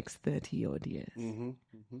for the next 30 odd years?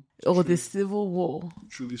 Or the civil war?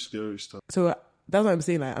 Truly scary stuff. So that's what I'm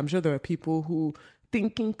saying. I'm sure there were people who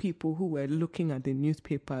were looking at the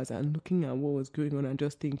newspapers and looking at what was going on and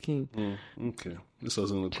just thinking, okay, this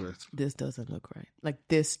doesn't look right. This doesn't look right.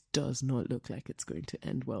 This does not look like it's going to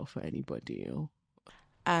end well for anybody,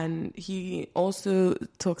 And he also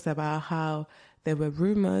talks about how there were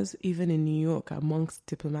rumors, even in New York, amongst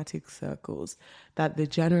diplomatic circles, that the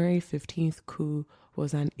January 15th coup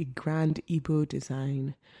was a grand Igbo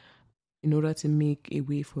design in order to make a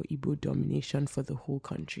way for Igbo domination for the whole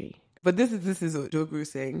country. But this is Odogu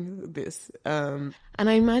saying this. And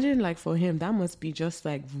I imagine like for him, that must be just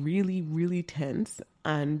like really, really tense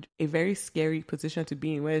and a very scary position to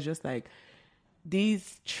be in, where it's just like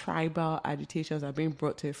these tribal agitations are being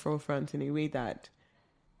brought to the forefront in a way that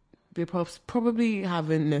they probably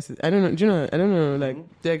haven't necessarily. I don't know. Do you know? I don't know. Like,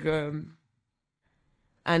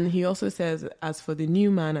 and he also says, as for the new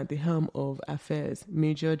man at the helm of affairs,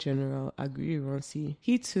 Major General Aguiyi-Ironsi,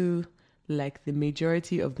 he too, like the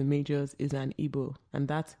majority of the majors, is an Igbo, and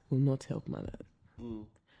that will not help matters.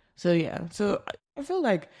 So yeah, so I feel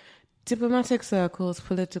like diplomatic circles,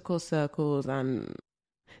 political circles, and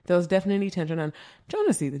there was definitely tension. And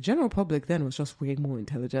honestly, the general public then was just way more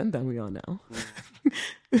intelligent than we are now.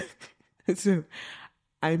 So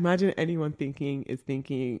I imagine anyone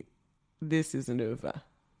thinking this isn't over,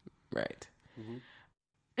 right?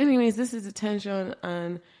 Anyways, this is the tension,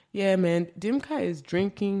 and yeah, man, Dimka is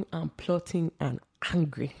drinking and plotting and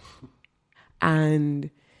angry. And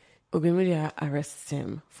Ogunmudia arrests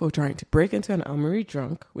him for trying to break into an armory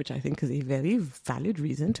drunk, which I think is a very valid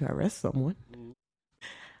reason to arrest someone.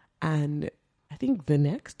 And I think the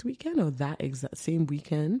next weekend or that exact same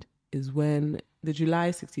weekend is when the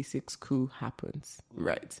July 66 coup happens,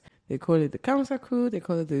 right? They call it the counter coup. They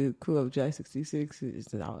call it the coup of July 66.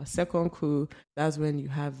 It's our second coup. That's when you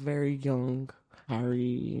have very young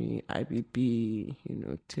Harry, IBB,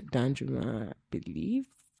 Danjuma, I believe,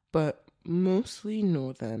 but mostly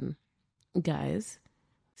northern guys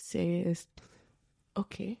say,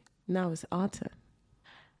 okay, now it's our turn.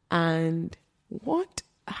 And what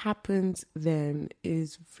happens then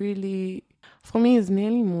is really, for me, is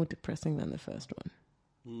nearly more depressing than the first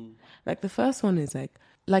one. Like the first one is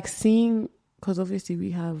like seeing, because obviously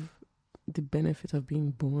we have the benefit of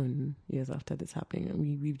being born years after this happening, and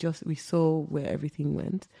we saw where everything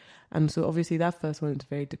went, and so obviously that first one is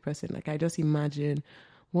very depressing. Like I just imagine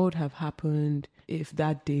what would have happened if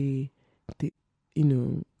that day, they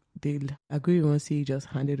Aguiyi-Ironsi just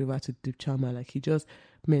handed over to Dimka, like he just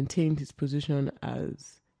maintained his position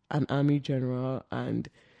as an army general and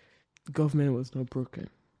government was not broken.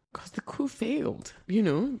 Because the coup failed,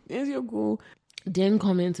 There's your goal. Didn't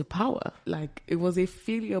come into power. Like, it was a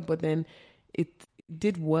failure, but then it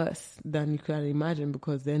did worse than you could imagine,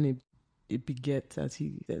 because then it begets, as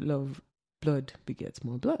he said, blood begets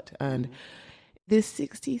more blood. And the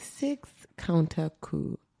 66th counter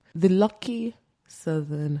coup, the lucky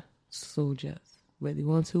southern soldiers were the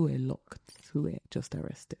ones who were locked, who were just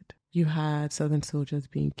arrested. You had southern soldiers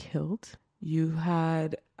being killed. You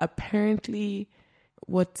had apparently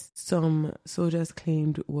what some soldiers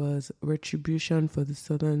claimed was retribution for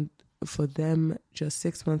them just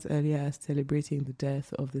 6 months earlier, celebrating the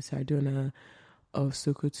death of the Sardona of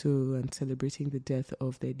Sokoto and celebrating the death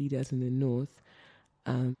of their leaders in the north.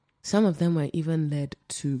 Some of them were even led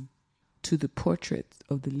to the portrait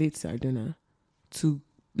of the late Sardona to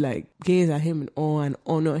like gaze at him in awe and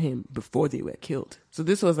honor him before they were killed. So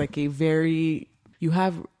this was like you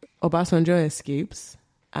have Obasanjo escapes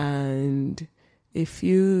and a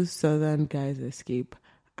few southern guys escape,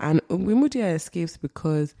 and Ogunmudia escapes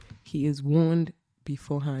because he is warned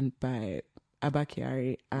beforehand by Abba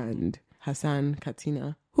Kyari and Hassan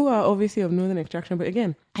Katina, who are obviously of northern extraction. But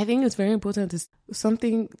again, I think it's very important.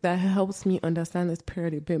 Something that helps me understand this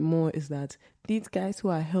period a bit more is that these guys who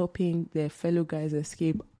are helping their fellow guys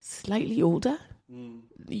escape slightly older.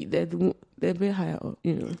 They're a bit higher up,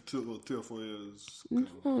 3 or 4 years.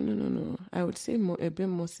 No. I would say a bit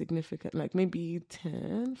more significant, like maybe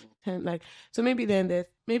 10, like, so maybe they're in their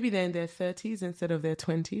 30s instead of their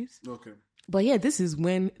 20s. Okay. But yeah, this is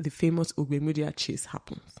when the famous Ogunmudia chase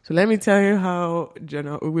happens. So let me tell you how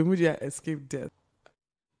General Ogunmudia escaped death.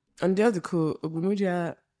 On the other coup,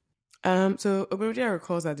 Ogunmudia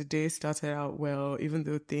recalls that the day started out well, even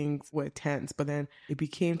though things were tense, but then it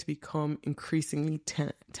become increasingly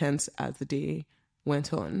tense as the day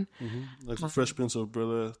went on. Like the Fresh Prince of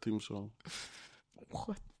Bel-Air theme song.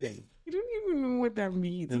 What? You don't even know what that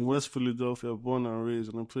means. In West Philadelphia, born and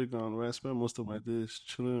raised on a playground where I spend most of my days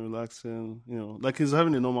chilling, relaxing, like he's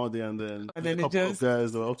having a normal day, and then a couple of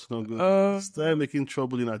guys that were up to no good started making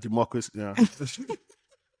trouble in our democracy. Yeah.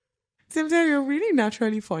 Simon, you're really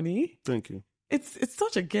naturally funny. Thank you. It's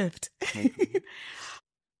such a gift.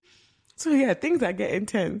 So yeah, things are getting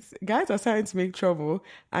intense. Guys are starting to make trouble,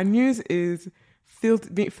 and news is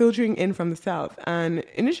filtering in from the south. And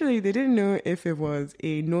initially, they didn't know if it was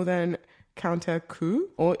a northern counter coup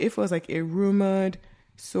or if it was like a rumored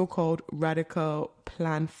so-called radical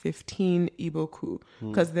Plan 15 Igbo coup,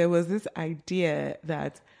 because there was this idea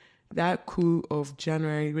that coup of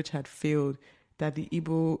January, which had failed, that the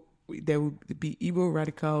Igbo there would be Igbo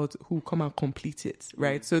radicals who come and complete it,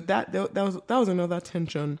 right? So that was another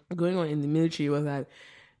tension going on in the military, was that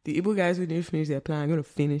the Igbo guys who didn't finish their plan are going to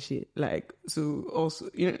finish it. Like, so also,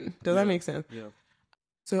 does that make sense? Yeah.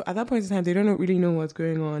 So at that point in time, they don't really know what's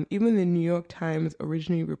going on. Even the New York Times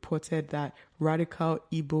originally reported that radical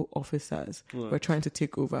Igbo officers were trying to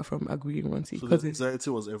take over from Aguiyi-Ironsi. So the anxiety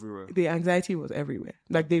was everywhere. The anxiety was everywhere.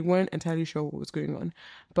 Like, they weren't entirely sure what was going on.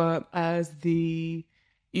 But as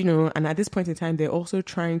and at this point in time, they're also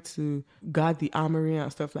trying to guard the armory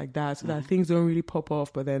and stuff like that so that things don't really pop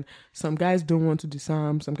off. But then some guys don't want to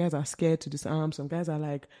disarm. Some guys are scared to disarm. Some guys are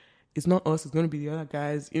like, it's not us, it's going to be the other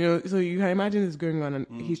guys. So you can imagine this going on,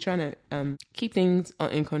 and he's trying to keep things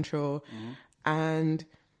in control. And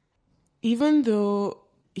even though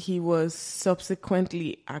he was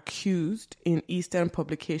subsequently accused in Eastern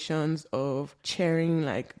publications of chairing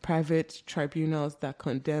like private tribunals that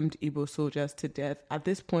condemned Igbo soldiers to death, at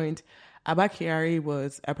this point, Abba Kyari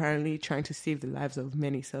was apparently trying to save the lives of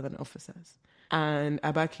many Southern officers. And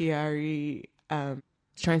Abba Kyari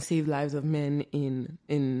trying to save lives of men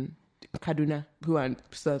in Kaduna who are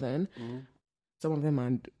Southern. Some of them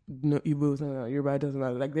are no Igbos, no Yoruba, doesn't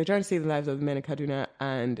matter. Like, they're trying to save the lives of men in Kaduna,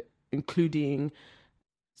 and including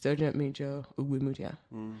Sergeant Major Ogbemudia.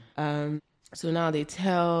 So now they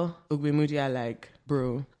tell Ogbemudia, like,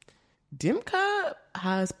 bro, Dimka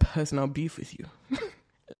has personal beef with you.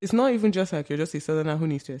 It's not even just like you're just a Southerner who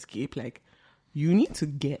needs to escape. Like, you need to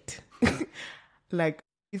get. Like,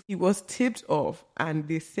 if he was tipped off and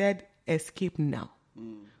they said, escape now,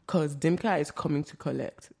 because Dimka is coming to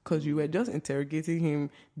collect, because you were just interrogating him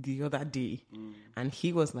the other day, and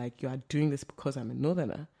he was like, you are doing this because I'm a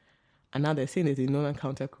Northerner. And now they're saying there's a Northern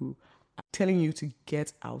counter coup. I'm telling you to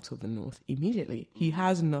get out of the North immediately. He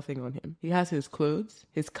has nothing on him. He has his clothes,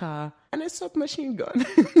 his car, and a submachine gun.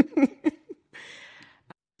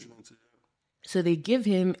 So they give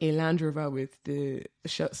him a Land Rover with the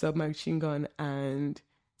submachine gun, and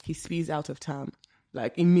he speeds out of town,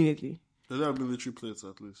 like, immediately. They don't have military plates,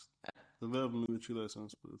 at least. They don't have military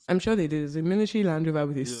license plates. I'm sure they did. There's a military Land Rover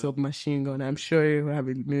with a submachine gun. I'm sure he will have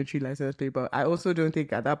a military license plate, but I also don't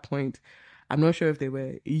think at that point, I'm not sure if there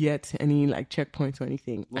were yet any, like, checkpoints or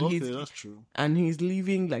anything. Well, okay, that's true. And he's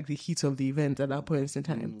leaving, like, the heat of the event at that point in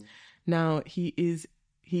time. Now,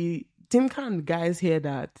 Dimka and the guys hear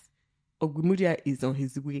that Ogbemudia is on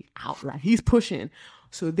his way out. Like, he's pushing.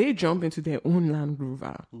 So they jump into their own Land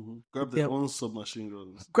Rover. Grab their own submachine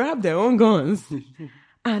guns. Grab their own guns.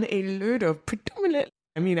 And a load of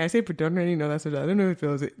I say predominantly Northern soldiers. I don't know if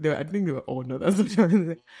I think they were all Northern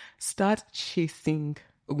soldiers. Start chasing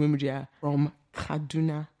Ogbemudia from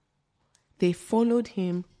Kaduna. They followed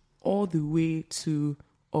him all the way to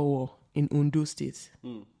Owo in Ondo State.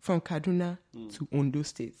 From Kaduna to Ondo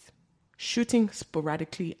State. Shooting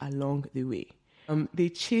sporadically along the way. They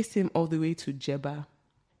chased him all the way to Jeba.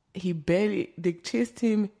 They chased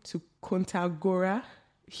him to Kontagora.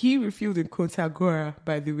 He refueled in Kontagora,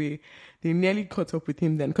 by the way. They nearly caught up with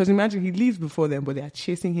him then. Because imagine, he leaves before them, but they are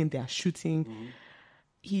chasing him, they are shooting.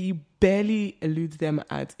 He barely eludes them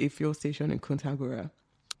at a fuel station in Kontagora.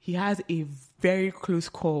 He has a very close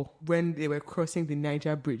call when they were crossing the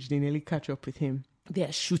Niger Bridge. They nearly catch up with him. They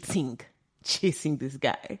are shooting, chasing this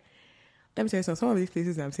guy. Let me tell you some of these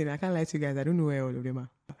places I'm saying, I can't lie to you guys, I don't know where all of them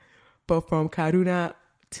are. But from Kaduna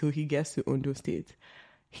till he gets to Ondo State,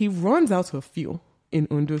 he runs out of fuel in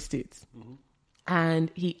Ondo State. And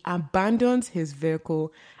he abandons his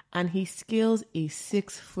vehicle and he scales a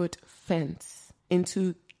 6-foot fence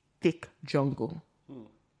into thick jungle.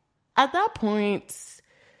 At that point,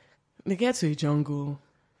 they get to a jungle.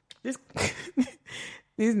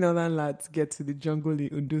 These northern lads get to the jungle in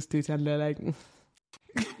Ondo State and they're like,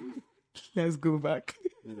 let's go back.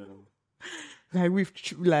 Like, we've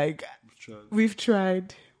tried.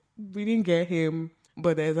 We didn't get him,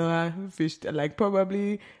 but there's a fish. Like,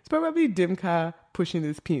 it's probably Dimka pushing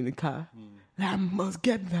this pin in the car. I must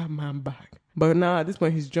get that man back. But now at this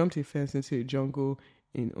point, he's jumped a fence into a jungle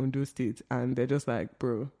in Ondo State, and they're just like,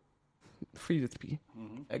 bro, free this pee.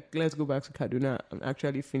 Like, let's go back to Kaduna and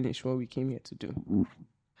actually finish what we came here to do.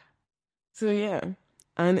 So yeah,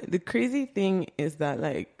 and the crazy thing is that,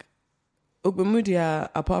 like, Ogbemudia,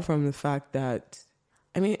 apart from the fact that,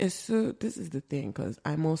 this is the thing, because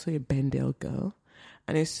I'm also a Bendel girl,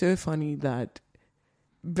 and it's so funny that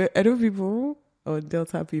the Edo people or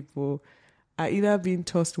Delta people are either being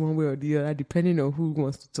tossed one way or the other, depending on who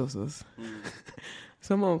wants to toss us.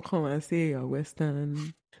 Someone will come and say you're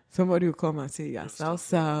Western. Somebody will come and say you're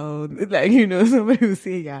South. Like, somebody will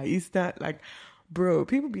say you're Eastern. Like, bro,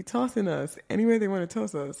 people be tossing us anywhere they want to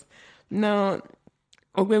toss us. Now,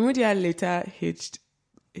 Ogbemudia later hitched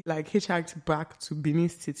like hitchhiked back to Benin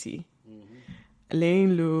City,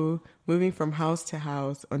 laying low, moving from house to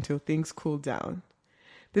house until things cooled down.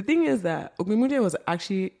 The thing is that Ogbemudia was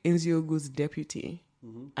actually Nziogu's deputy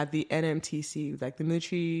at the NMTC, like the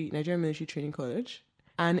Nigerian Military Training College.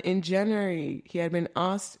 And in January, he had been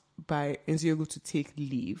asked by Nziogu to take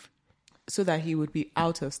leave so that he would be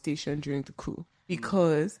out of station during the coup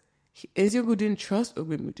because Nziogu didn't trust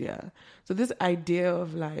Ogbemudia. So this idea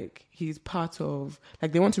of like he's part of,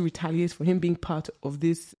 like they want to retaliate for him being part of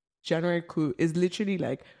this January coup is literally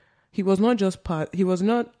like he was not just part, he was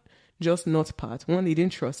not part. One, they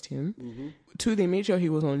didn't trust him. Two, they made sure he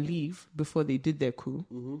was on leave before they did their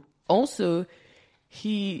coup. Also,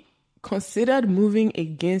 he considered moving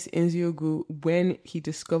against Nziogu when he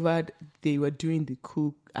discovered they were doing the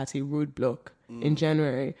coup at a roadblock in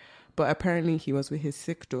January. But apparently he was with his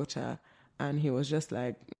sick daughter and he was just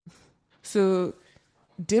like... So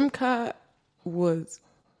Dimka was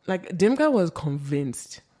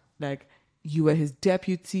convinced, like, you were his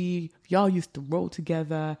deputy, y'all used to roll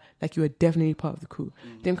together, like you were definitely part of the coup.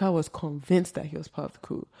 Dimka was convinced that he was part of the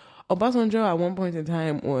coup. Obasanjo at one point in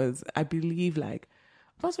time was, I believe, like,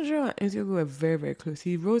 Obasanjo and Nziogu were very, very close.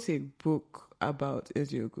 He wrote a book about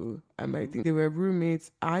Nziogu, and I think they were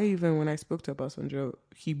roommates. When I spoke to Obasanjo,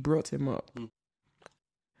 he brought him up.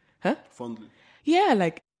 Huh? Fondly. Yeah,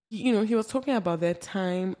 like, you know, he was talking about their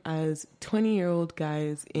time as 20-year-old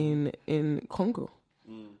guys in Congo.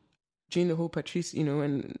 During the whole Patrice, you know,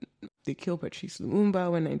 when they killed Patrice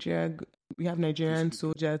Lumumba, when we have Nigerian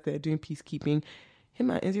soldiers that are doing peacekeeping,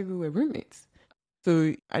 him and Nziogu were roommates.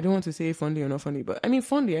 So I don't want to say fondly or not fondly, but I mean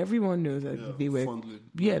fondly. Everyone knows that they were, fondly.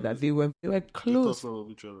 that they were close. They thought of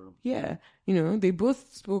each other. Yeah, you know, they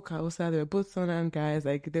both spoke Hausa. They were both Southern guys.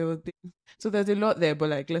 Like so there's a lot there, but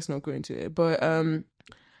like let's not go into it. But and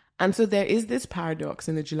so there is this paradox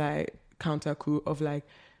in the July counter coup of like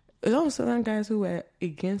a lot of Southern guys who were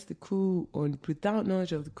against the coup or without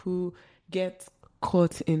knowledge of the coup get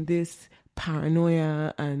caught in this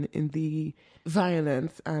paranoia and in the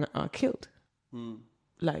violence and are killed.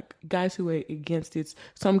 Like guys who were against it.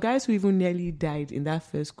 Some guys who even nearly died in that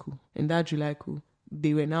first coup, in that July coup,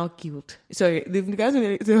 they were now killed. Sorry, there were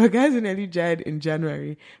guys who nearly died in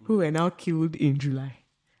January who were now killed in July.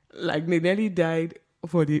 Like they nearly died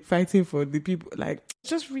fighting for the people. Like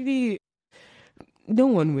just really... No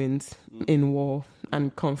one wins in war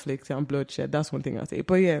and conflict and bloodshed. That's one thing I'll say.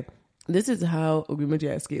 But yeah, this is how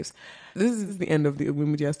Ogbemudia escapes. This is the end of the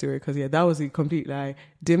Ogbemudia story because, yeah, that was a complete lie.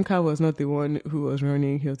 Dimka was not the one who was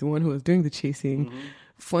running. He was the one who was doing the chasing.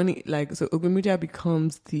 Funny, like, so Ogbemudia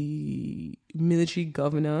becomes the military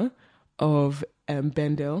governor of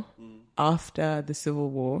Bendel after the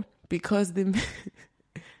Civil War because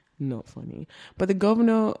not funny, but the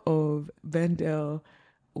governor of Bendel,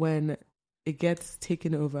 when it gets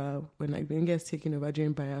taken over, when it gets taken over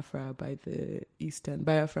during Biafra by the Eastern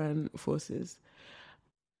Biafran forces,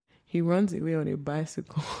 he runs away on a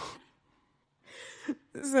bicycle.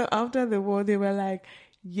 So after the war, they were like,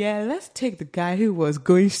 yeah, let's take the guy who was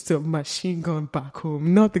going to machine gun back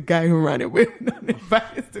home, not the guy who ran away on a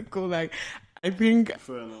bicycle. Like, I think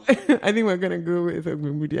we're gonna go with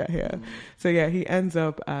Ogbemudia here. So yeah, he ends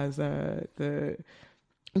up as the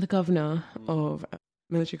governor of...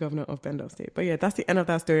 military governor of Bendel State. But yeah, that's the end of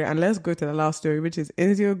that story. And let's go to the last story, which is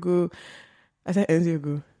Nziogu. I said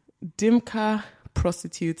Nziogu. Dimka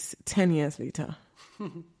prostitutes 10 years later.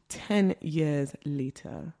 10 years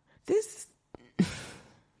later. This...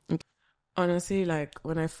 Honestly, like,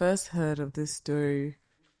 when I first heard of this story,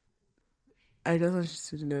 I just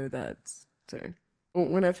want you to know that... Sorry.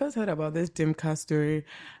 When I first heard about this Dimka story,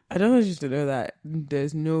 I don't want you to know that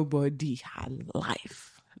there's nobody alive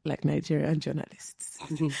like Nigerian journalists.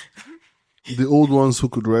 The old ones who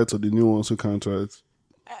could write or the new ones who can't write?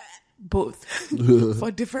 Both. For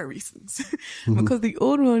different reasons. Because the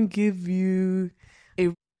old one give you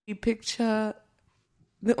a picture.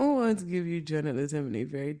 The old ones give you journalism in a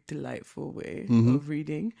very delightful way of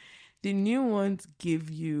reading. The new ones give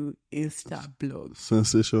you Insta blogs.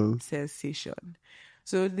 Sensation.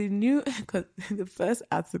 So because the first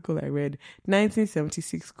article I read,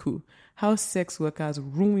 1976 coup, how sex workers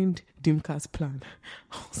ruined Dimka's plan.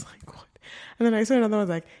 I was like, what? And then I saw another one,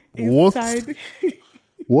 like, inside...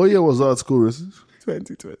 What year was that article, Racist?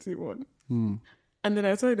 2021. And then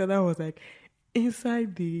I saw another one, was like,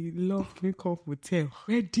 inside the Love Lincoln Hotel,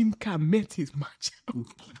 where Dimka met his match.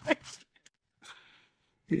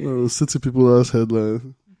 City people ass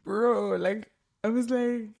headline. Bro, like... I was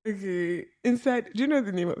like, okay, inside... Do you know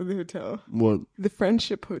the name of the hotel? What? The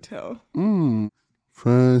Friendship Hotel.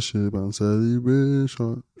 Friendship and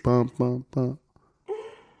celebration. Bam, bam, bam.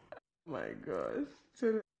 My gosh.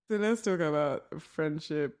 So let's talk about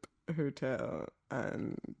Friendship Hotel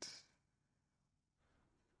and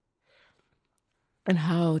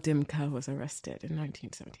how Dimka was arrested in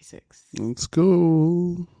 1976. Let's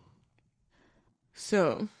go.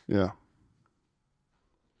 So, yeah,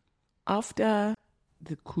 after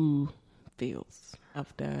the coup fails,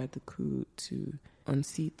 after the coup to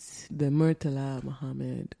unseat the Murtala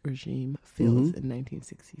Mohammed regime fails in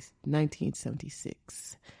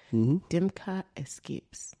 1976, Dimka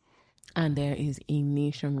escapes, and there is a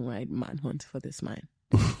nationwide manhunt for this man.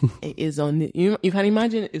 It is on the, you can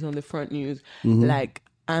imagine it's on the front news, like,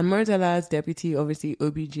 and Murtala's deputy, obviously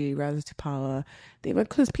OBJ, rises to power.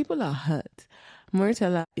 Because people are hurt.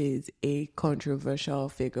 Murtala is a controversial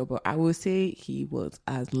figure, but I will say he was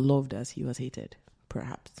as loved as he was hated,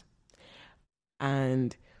 perhaps.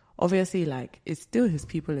 And obviously, like, it's still his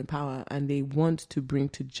people in power, and they want to bring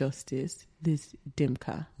to justice this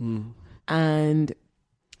Dimka. And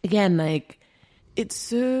again, like, it's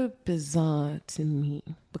so bizarre to me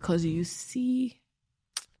because you see,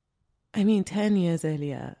 I mean, 10 years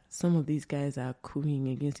earlier, some of these guys are cooing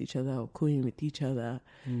against each other or cooing with each other.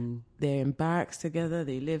 They're in barracks together,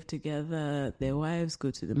 they live together, their wives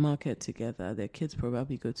go to the market together, their kids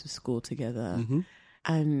probably go to school together.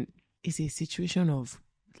 And it's a situation of,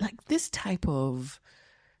 like, this type of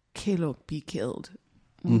kill or be killed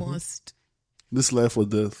must... This life or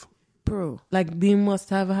death. Bro, like, they must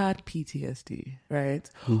have had PTSD, right?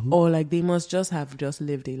 Or, like, they must just have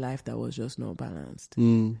lived a life that was just not balanced.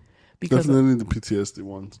 Because definitely the PTSD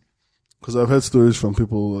ones. Because I've heard stories from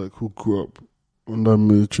people, like, who grew up under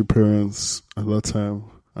military parents at that time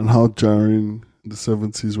and how jarring the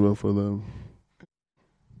 70s were for them.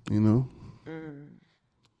 You know?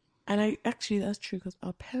 And that's true, because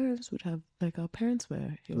our parents would have, like, our parents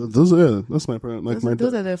were... That's my parents. Like,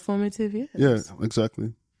 those are their formative years. Yeah,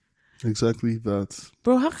 exactly. Exactly that.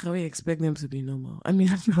 Bro, how can we expect them to be normal? I mean,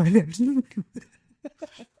 I have no idea.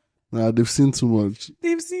 Nah, they've seen too much.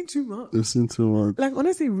 They've seen too much. Like,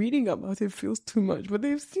 honestly, reading about it feels too much, but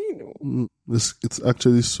they've seen it. It's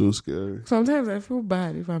actually so scary. Sometimes I feel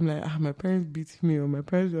bad if I'm like, my parents beat me, or my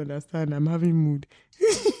parents don't understand, I'm having mood.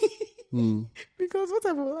 Because what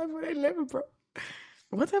type of life are they living, bro?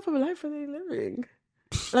 What type of life are they living?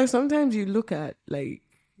 Like, sometimes you look at, like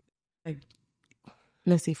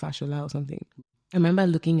let's say Fashola or something. I remember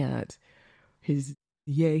looking at his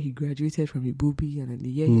year he graduated from Ibubi, and then the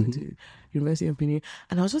year he went to University of Benin,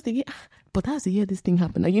 and I was just thinking, but that's the year this thing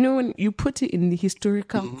happened. Like, you know, when you put it in the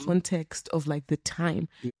historical context of, like, the time,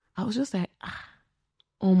 I was just like,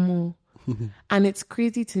 Omo. And it's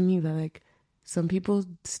crazy to me that, like, some people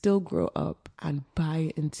still grow up and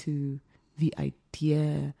buy into the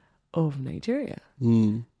idea of Nigeria.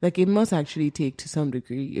 Like, it must actually take, to some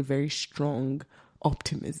degree, a very strong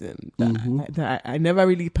optimism that I never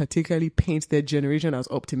really particularly paint their generation as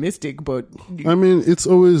optimistic, but I mean,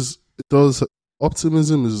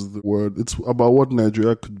 optimism is the word. It's about what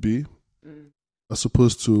Nigeria could be as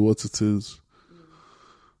opposed to what it is.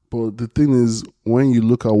 But the thing is, when you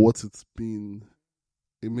look at what it's been,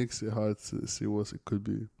 it makes it hard to see what it could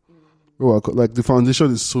be. Like, the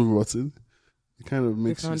foundation is so rotten, it kind of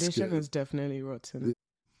makes you scared. The foundation is definitely rotten.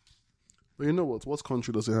 But you know what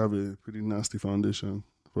country doesn't have a pretty nasty foundation,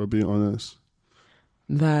 if we're being honest?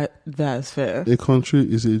 That's fair. A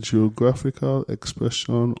country is a geographical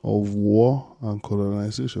expression of war and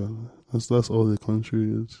colonization. That's all the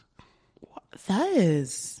country is. That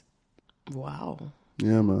is... Wow.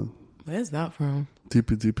 Yeah, man. Where's that from? Deep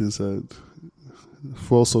inside.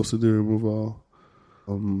 Fuel subsidy removal.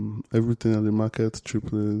 Everything at the market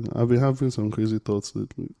tripling. I've been having some crazy thoughts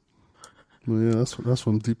lately. Well, yeah, that's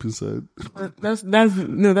from deep inside. That's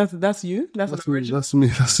you. That's original. That's me.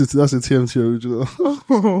 That's it. That's a TMT original.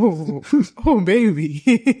 Oh,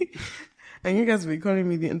 baby. And you guys be calling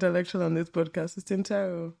me the intellectual on this podcast. It's Tim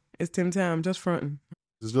Tao. I'm just fronting.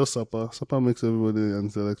 It's just Sapa. Sapa makes everybody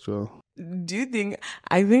intellectual. Do you think?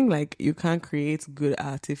 I think, like, you can't create good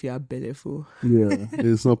art if you are bellyful. Yeah,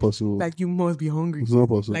 it's not possible. Like, you must be hungry. It's not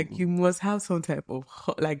possible. Like, you must have some type of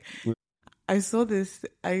like. I saw this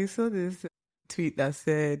tweet that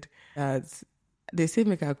said that they say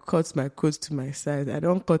make I cut my coat to my size. I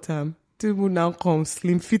don't cut them. People now come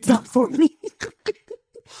slim fit up for me.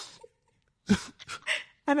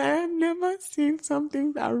 And I have never seen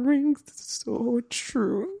something that rings so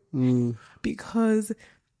true. Because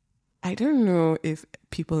I don't know if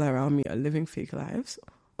people around me are living fake lives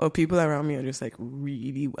or people around me are just, like,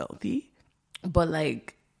 really wealthy. But,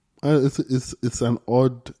 like, it's a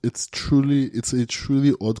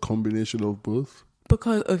truly odd combination of both.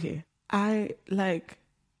 Because, okay, I, like,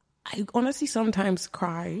 I honestly sometimes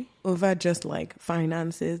cry over just like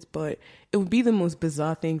finances, but it would be the most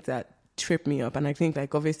bizarre things that trip me up. And I think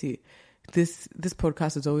like obviously this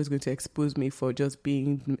podcast is always going to expose me for just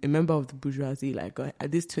being a member of the bourgeoisie. Like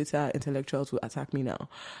these Twitter intellectuals will attack me now.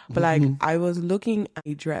 But like I was looking at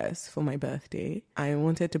a dress for my birthday. I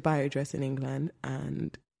wanted to buy a dress in England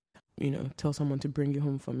and, tell someone to bring it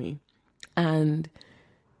home for me. And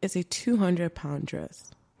it's a £200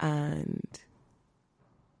 dress. And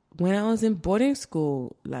when I was in boarding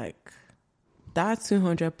school, like that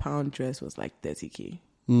 £200 dress was like 30k.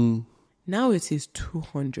 Now it is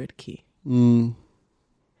 200k.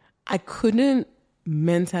 I couldn't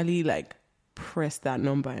mentally like press that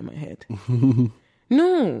number in my head.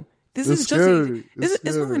 No, this is scary.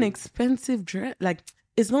 It's not an expensive dress. Like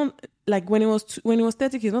it's not like when it was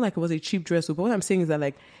 30k. It's not like it was a cheap dress. But what I'm saying is that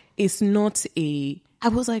like it's not a. I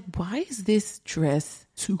was like, why is this dress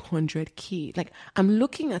 200k? Like I'm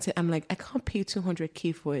looking at it. I'm like, I can't pay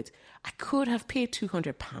 200k for it. I could have paid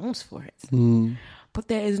 £200 for it. But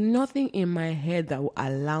there is nothing in my head that will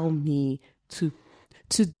allow me to.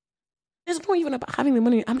 It's not even about having the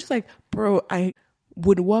money. I'm just like, bro, I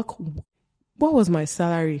would work. What was my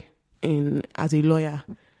salary as a lawyer?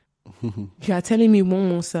 You are telling me one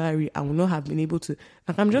more salary, I will not have been able to.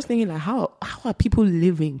 Like, I'm just thinking, like, how are people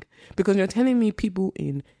living? Because you're telling me people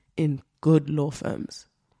in good law firms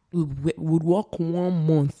would work 1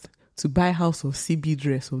 month to buy a house of CB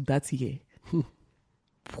dress of that year.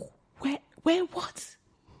 Where, what?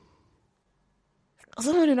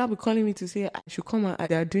 Someone will now be calling me to say I should come out.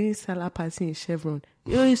 They are doing Salah party in Chevron.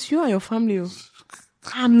 It's you and your family.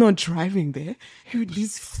 I'm not driving there.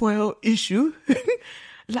 This fuel issue.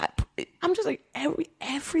 Like, I'm just like,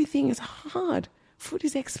 everything is hard. Food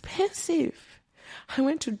is expensive. I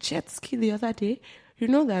went to jet ski the other day. You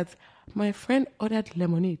know that my friend ordered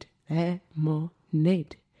lemonade.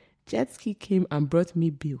 Lemonade. Jet ski came and brought me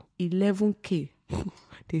bill. 11k.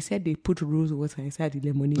 They said they put rose water inside the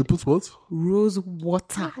lemonade. They put what? Rose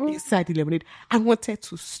water inside the lemonade. I wanted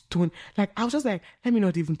to stone. Like, I was just like, let me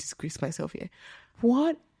not even disgrace myself here.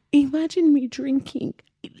 What? Imagine me drinking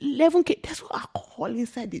 11k. That's what alcohol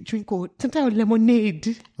inside the drink, or sometimes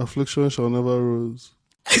lemonade. Affliction shall never rose.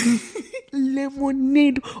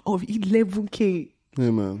 Lemonade of 11k.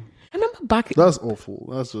 Hey, man. I remember back. That's awful.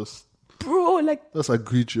 That's just. Bro, like. That's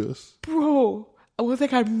egregious. Bro. I was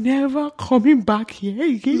like, I'm never coming back here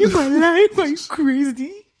again in my life. Are you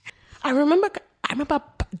crazy? I remember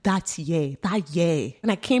that year,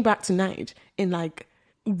 when I came back to Niger in like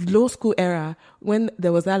low school era, when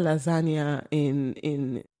there was that lasagna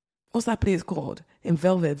in what's that place called? In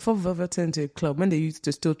Velvet, before Velvet turned to a club, when they used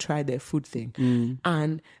to still try their food thing.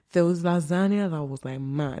 And there was lasagna that was like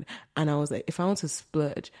mad. And I was like, if I want to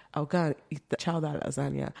splurge, I'll go and eat that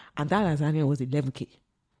lasagna. And that lasagna was 11k.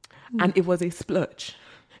 And it was a splurge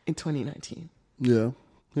in 2019. Yeah.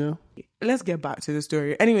 Let's get back to the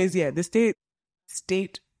story. Anyways, yeah, the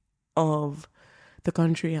state of the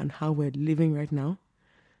country and how we're living right now.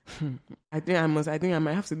 I think I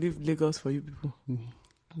might have to leave Lagos for you people.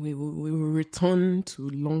 We will return to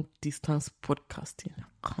long distance podcasting.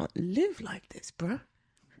 I can't live like this, bruh.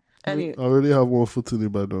 I already have 1 foot in it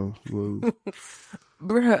by now.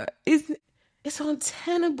 Bruh, it's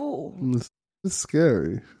untenable. It's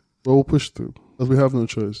scary. But we'll push through, because we have no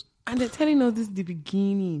choice. And they're telling us this is the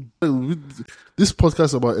beginning. This podcast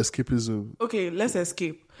is about escapism. Okay, let's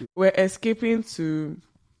escape. We're escaping to.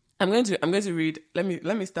 I'm going to read. Let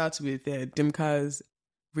me start with Dimka's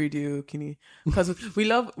radio, Kini, because we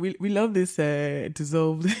love this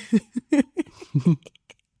dissolved.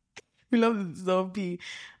 We love the dissolved P.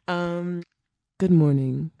 Good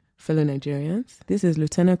morning, fellow Nigerians. This is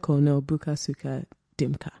Lieutenant Colonel Bukasuka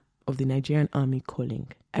Dimka of the Nigerian Army calling.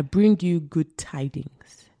 I bring you good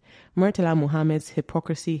tidings. Murtala Mohammed's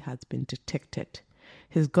hypocrisy has been detected.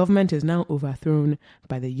 His government is now overthrown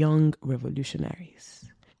by the young revolutionaries.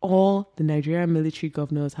 All the Nigerian military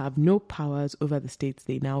governors have no powers over the states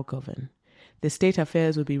they now govern. The state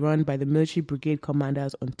affairs will be run by the military brigade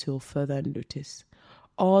commanders until further notice.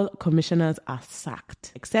 All commissioners are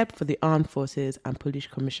sacked, except for the armed forces and police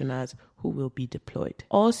commissioners who will be deployed.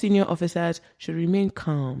 All senior officers should remain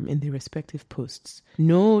calm in their respective posts.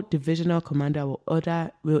 No divisional commander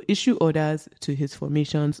will issue orders to his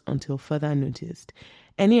formations until further noticed.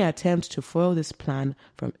 Any attempt to foil this plan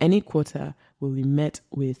from any quarter will be met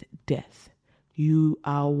with death. You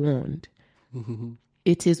are warned.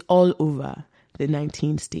 It is all over the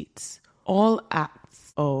 19 states. All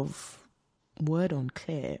acts of word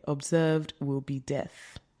unclear observed will be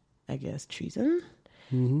death. I guess treason.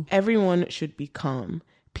 Everyone should be calm.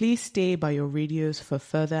 Please stay by your radios for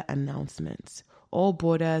further announcements. All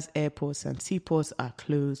borders, airports, and seaports are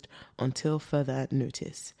closed until further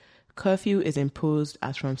notice. Curfew is imposed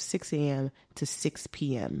as from 6 a.m. to 6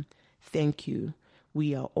 p.m. Thank you.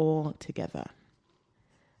 We are all together.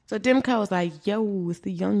 So Dimka was like, yo, it's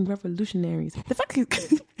the young revolutionaries. The fact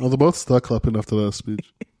is... I was about to start clapping after that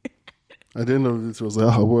speech. At the end of it, it was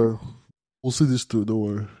like, well, we'll see this too,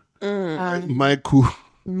 don't worry. My coup.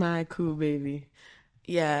 My coup, baby.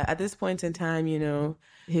 Yeah, at this point in time,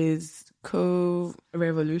 his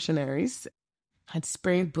co-revolutionaries had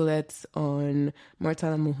sprayed bullets on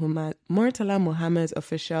Murtala Muhammad's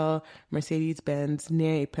official Mercedes-Benz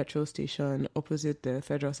near a petrol station opposite the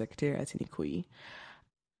Federal Secretariat in Ikoyi.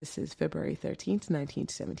 This is February 13th,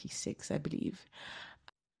 1976, I believe.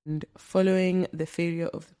 And following the failure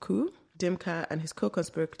of the coup, Dimka and his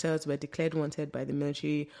co-conspirators were declared wanted by the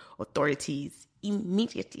military authorities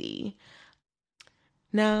immediately.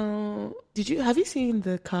 Now, have you seen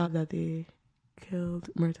the car that they killed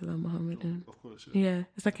Murtala Muhammad in? Of course, yeah.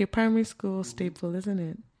 It's like a primary school staple, isn't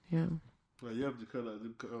it? Yeah. Well, you have the car that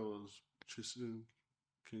Dimka was chasing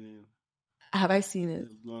Kenyan. Have I seen it?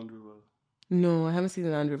 Land Rover. No, I haven't seen the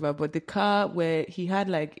Land Rover, but the car where he had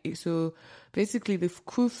so basically the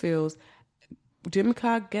coup fails,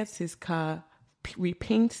 Dimka gets his car,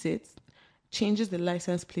 repaints it, changes the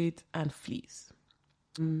license plate, and flees.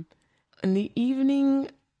 In the evening,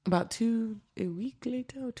 about 2 weeks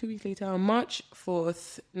later, on March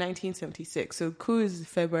 4th, 1976. So coup is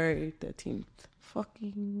February 13th.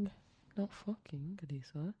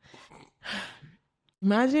 Kadisa.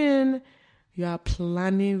 Imagine you are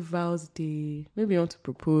planning vows day. Maybe you want to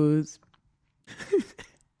propose. You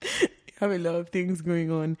have a lot of things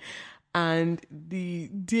going on. And the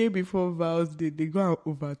day before vows day, they go and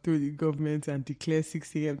overthrow the government and declare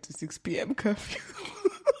 6 a.m. to 6 p.m. curfew.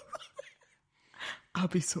 I'll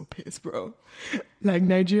be so pissed, bro. Like,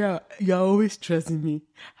 Nigeria, you're always stressing me.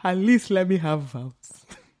 At least let me have vows.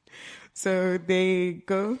 So they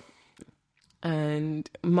go, and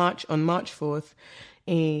on March 4th,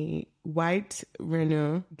 a white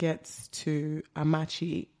Renault gets to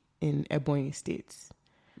Amachi in Ebonyi State.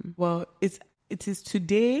 Well, it is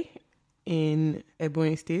today in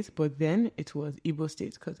Ebonyi State, but then it was Igbo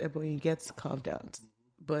State because Ebonyi gets carved out.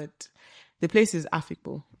 But the place is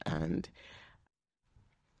Afikpo, and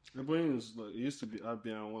Ebonyi is it used to be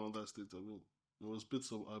Abia and one other state of it. There was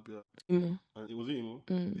bits of Abia. Imo. And it was Imo?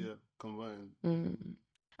 Yeah, combined.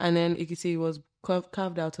 And then you can see it was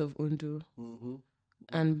carved out of Ondo.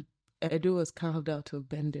 And Edo was carved out of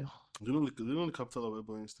Bendel. Do you know the capital of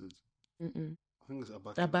Ebonyi State? I think it's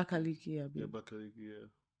Abakaliki. Abakaliki, yeah.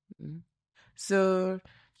 So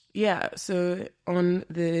on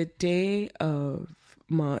the day of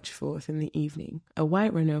March 4th in the evening, a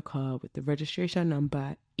white Renault car with the registration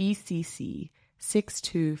number ECC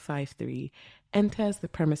 6253 enters the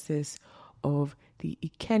premises of the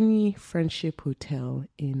Ikenyi Friendship Hotel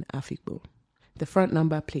in Afikpo. The front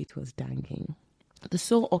number plate was dangling. The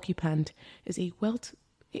sole occupant is a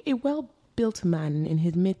well-built man in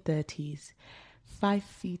his mid-30s, 5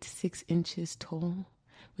 feet 6 inches tall,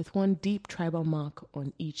 with one deep tribal mark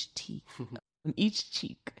on each cheek. On each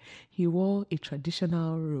cheek, he wore a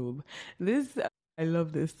traditional robe. I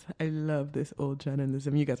love this. I love this old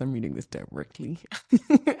journalism. You guys, I'm reading this directly.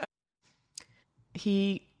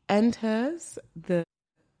 He enters the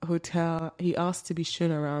hotel. He asks to be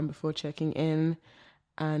shown around before checking in.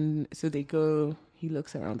 And so they go, he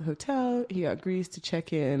looks around the hotel. He agrees to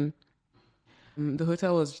check in. The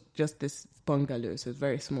hotel was just this bungalow, so it's a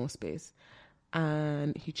very small space.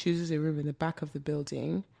 And he chooses a room in the back of the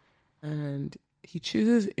building. And he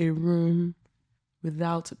chooses a room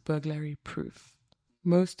without burglary proof.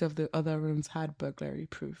 Most of the other rooms had burglary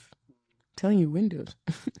proof. I'm telling you, windows.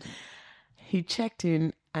 He checked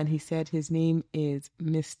in and he said his name is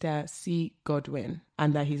Mr. C. Godwin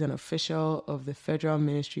and that he's an official of the Federal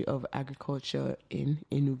Ministry of Agriculture in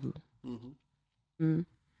Enugu.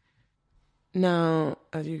 Now,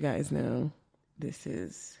 as you guys know, this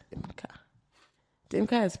is Dimka.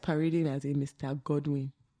 Dimka is parading as a Mr.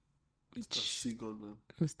 Godwin. Mr. C. Godwin.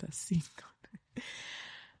 Mr. C. Godwin.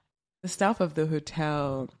 The staff of the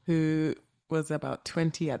hotel, who was about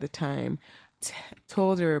 20 at the time,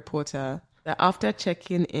 told a reporter that after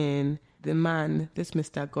checking in, the man, this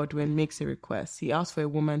Mr. Godwin, makes a request. He asked for a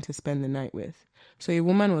woman to spend the night with. So a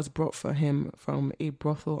woman was brought for him from a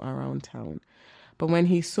brothel around town. But when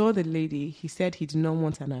he saw the lady, he said he did not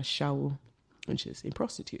want an ashawo, which is a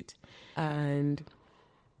prostitute. And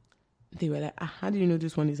they were like, how do you know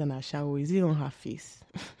this one is an ashawo? Is it on her face?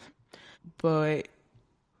 But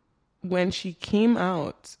when she came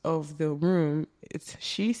out of the room,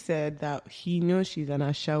 she said that he knows she's an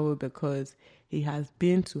ashawo because he has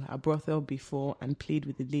been to her brothel before and played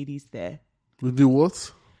with the ladies there. With the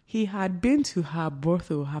what? He had been to her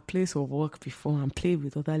brothel, her place of work before, and played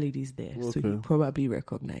with other ladies there. Okay. So he probably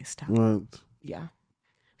recognized her. Right. Yeah.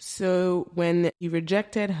 So when he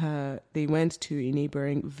rejected her, they went to a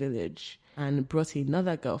neighboring village and brought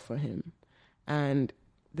another girl for him. And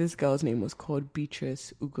this girl's name was called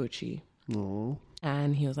Beatrice Ugochi. No.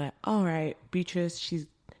 And he was like, all right, Beatrice, she's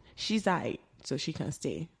aight, so she can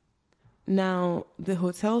stay. Now, the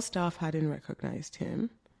hotel staff hadn't recognized him.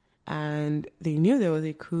 And they knew there was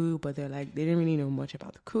a coup, but they didn't really know much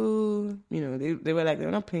about the coup. You know, they were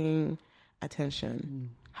not paying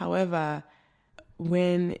attention. However,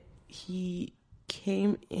 when he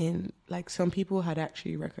came in, some people had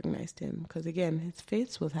actually recognized him. Because again, his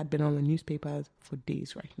face had been on the newspapers for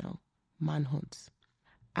days right now. Manhunts.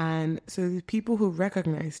 And so the people who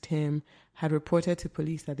recognized him had reported to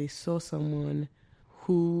police that they saw someone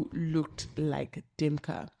who looked like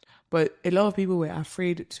Dimka. But a lot of people were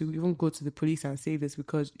afraid to even go to the police and say this,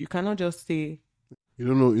 because you cannot just say... You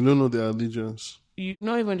don't know their allegiance.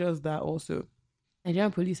 Not even just that also.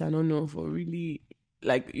 Nigerian police are not known for really...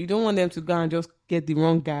 you don't want them to go and just get the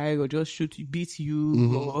wrong guy or just beat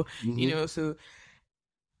you or, you know, so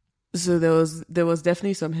there was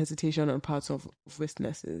definitely some hesitation on parts of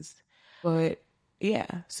witnesses. But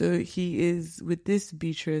yeah, so he is with this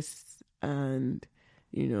Beatrice, and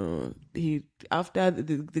you know, after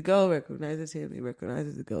the girl recognizes him, he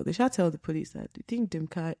recognizes the girl. They shall tell the police that they think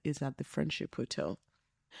Dimka is at the Friendship Hotel.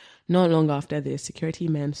 Not long after, the security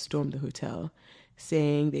men stormed the hotel,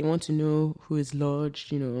 saying they want to know who is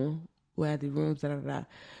lodged, you know, where are the rooms,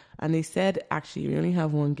 And they said, actually, we only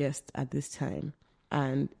have one guest at this time.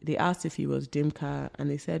 And they asked if he was Dimka, and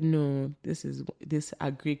they said, no, this is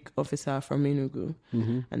a Greek officer from Enugu.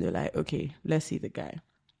 And they're like, okay, let's see the guy.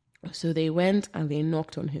 So they went and they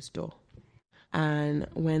knocked on his door. And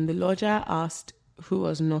when the lodger asked who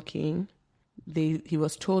was knocking, he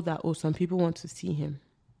was told that, some people want to see him.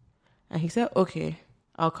 And he said, okay,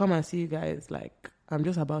 I'll come and see you guys. I'm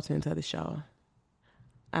just about to enter the shower.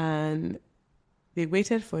 And they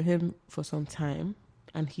waited for him for some time,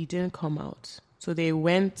 and he didn't come out. So they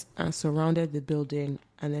went and surrounded the building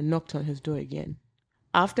and then knocked on his door again.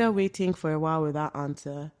 After waiting for a while without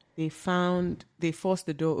answer, they forced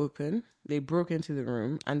the door open. They broke into the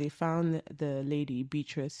room and they found the lady,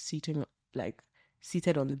 Beatrice, seated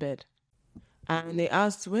on the bed. And they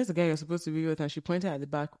asked, where's the guy you're supposed to be with? And she pointed at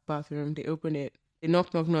the bathroom. They opened it. They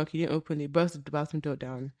knock. He didn't open it. They burst the bathroom door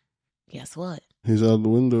down. Guess what? He's out the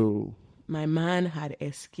window. My man had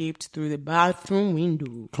escaped through the bathroom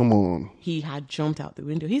window. Come on. He had jumped out the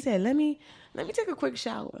window. He said, let me take a quick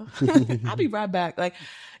shower. I'll be right back. The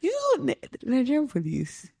Nigerian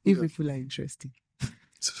police, if people are interesting.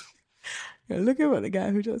 You're looking for the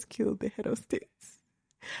guy who just killed the head of states.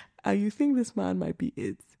 And you think this man might be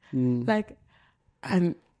it.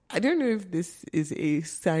 And I don't know if this is a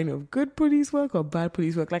sign of good police work or bad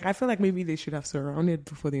police work. I feel like maybe they should have surrounded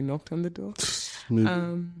before they knocked on the door.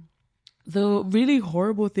 The really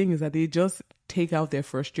horrible thing is that they just take out their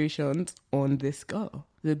frustrations on this girl,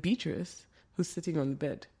 the Beatrice, who's sitting on the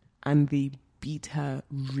bed, and they beat her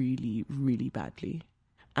really, really badly.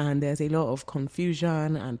 And there's a lot of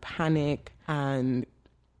confusion and panic, and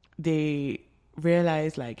they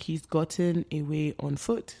realize he's gotten away on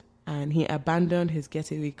foot, and he abandoned his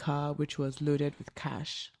getaway car, which was loaded with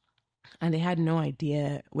cash. And they had no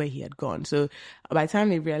idea where he had gone. So by the time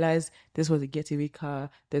they realized this was a getaway car,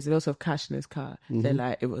 there's lots of cash in his car. They're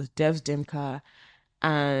like, it was Dev's Dimka.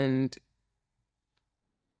 And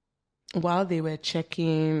while they were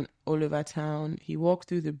checking all over town, he walked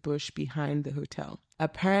through the bush behind the hotel.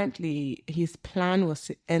 Apparently, his plan was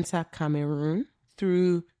to enter Cameroon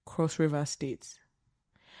through Cross River states.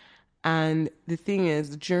 And the thing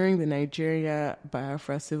is, during the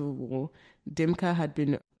Nigeria-Biafra Civil War, Dimka had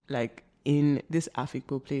been in this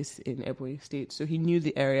Afikpo place in Ebonyi State. So he knew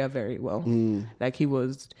the area very well. He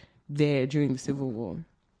was there during the Civil War.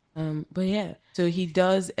 But yeah, so he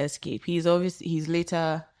does escape. He's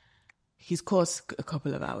caught a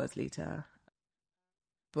couple of hours later.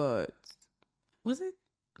 But was it?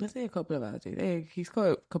 Let's say a couple of hours later. He's caught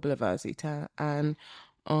a couple of hours later. And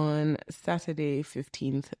on Saturday,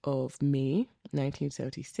 15th of May,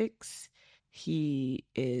 1976, he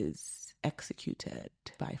is executed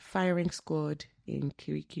by firing squad in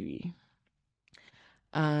Kirikiri.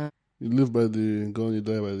 You live by the gun, you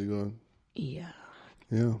die by the gun. Yeah.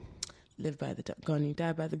 Live by the gun, you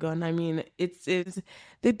die by the gun. I mean, it's the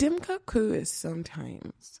Dimka coup is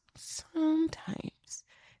sometimes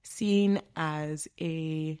seen as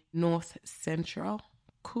a North Central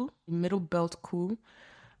coup, middle belt coup.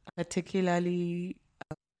 particularly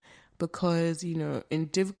because, you know, in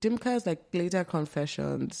Dimka's like later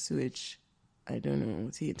confessions, which I don't know,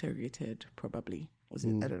 was he interrogated? Probably. Was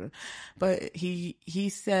it? I don't know. But he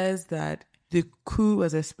says that the coup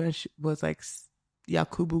was like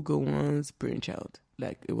Yakubu Gowon's brainchild.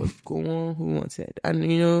 Like it was Gowon who wanted. And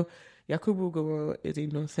you know, Yakubu Gowon is a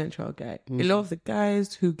North Central guy. A lot of the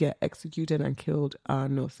guys who get executed and killed are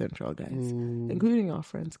North Central guys, including our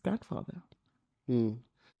friend's grandfather.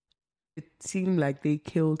 It seemed like they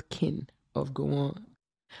killed kin of Gowon.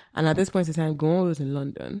 And at this point in time, Gowon was in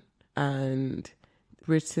London and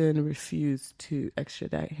Britain refused to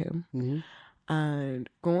extradite him. And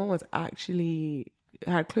Gowon was actually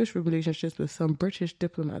had close relationships with some British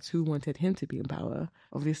diplomats who wanted him to be in power,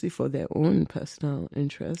 obviously for their own personal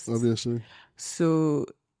interests. Obviously. So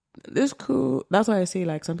this coup, that's why I say,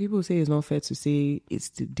 like, some people say it's not fair to say it's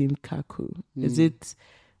the Dimka coup. Is it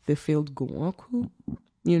the failed Gowon coup?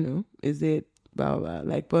 You know, is it blah, blah,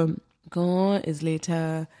 blah. Like, but Gowon is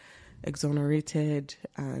later exonerated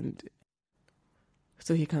and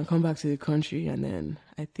so he can come back to the country, and then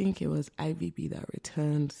I think it was IVB that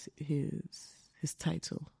returned his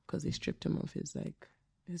title because they stripped him of his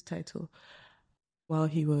title while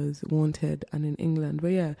he was wanted and in England.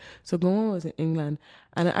 But yeah, so Gowon was in England,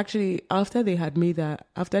 and actually after Dimka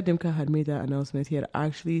had made that announcement, he had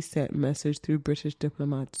actually sent message through British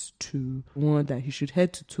diplomats to warn that he should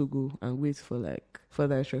head to Togo and wait for like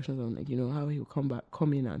further instructions on like, you know, how he will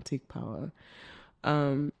come in and take power.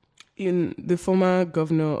 In the former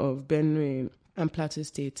governor of Benue and Plateau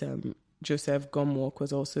State, Joseph Gomwalk,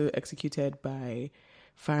 was also executed by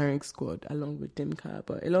firing squad along with Dimka.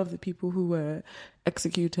 But a lot of the people who were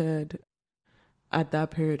executed at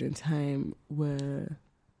that period in time were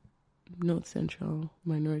North Central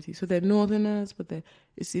minorities. So they're Northerners, but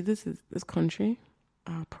you see, this country,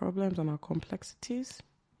 our problems and our complexities.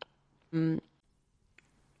 Yeah,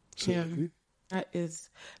 that is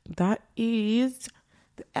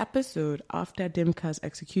the episode after Dimka's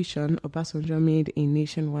execution. Obasanjo made a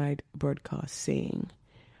nationwide broadcast saying,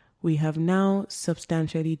 "We have now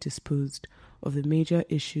substantially disposed of the major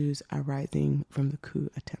issues arising from the coup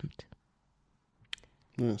attempt."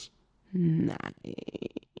 Yes. Nice.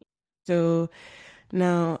 So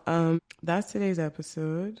now, that's today's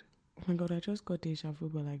episode. Oh my God, I just got deja vu,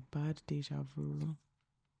 but like bad deja vu.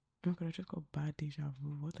 Oh my God, I just got bad deja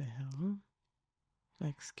vu. What the hell?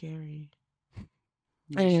 Like scary.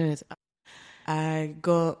 Anyways, I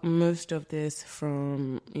got most of this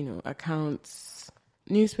from, you know, accounts,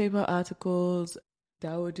 newspaper articles.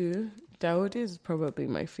 Dawodu is probably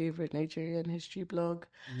my favorite Nigerian history blog.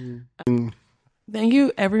 Thank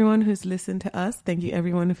you, everyone who's listened to us. Thank you,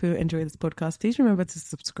 everyone who enjoyed this podcast. Please remember to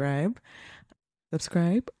subscribe.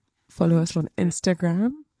 Follow us on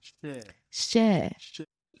Instagram. Share.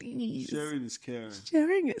 Please. Sharing is caring.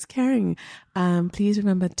 Sharing is caring. Please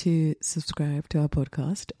remember to subscribe to our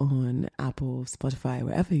podcast on Apple, Spotify,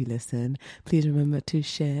 wherever you listen. Please remember to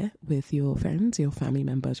share with your friends, your family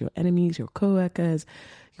members, your enemies, your co-workers,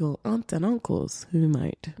 your aunts and uncles who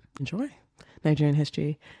might enjoy Nigerian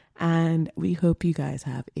history. And we hope you guys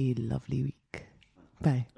have a lovely week. Bye.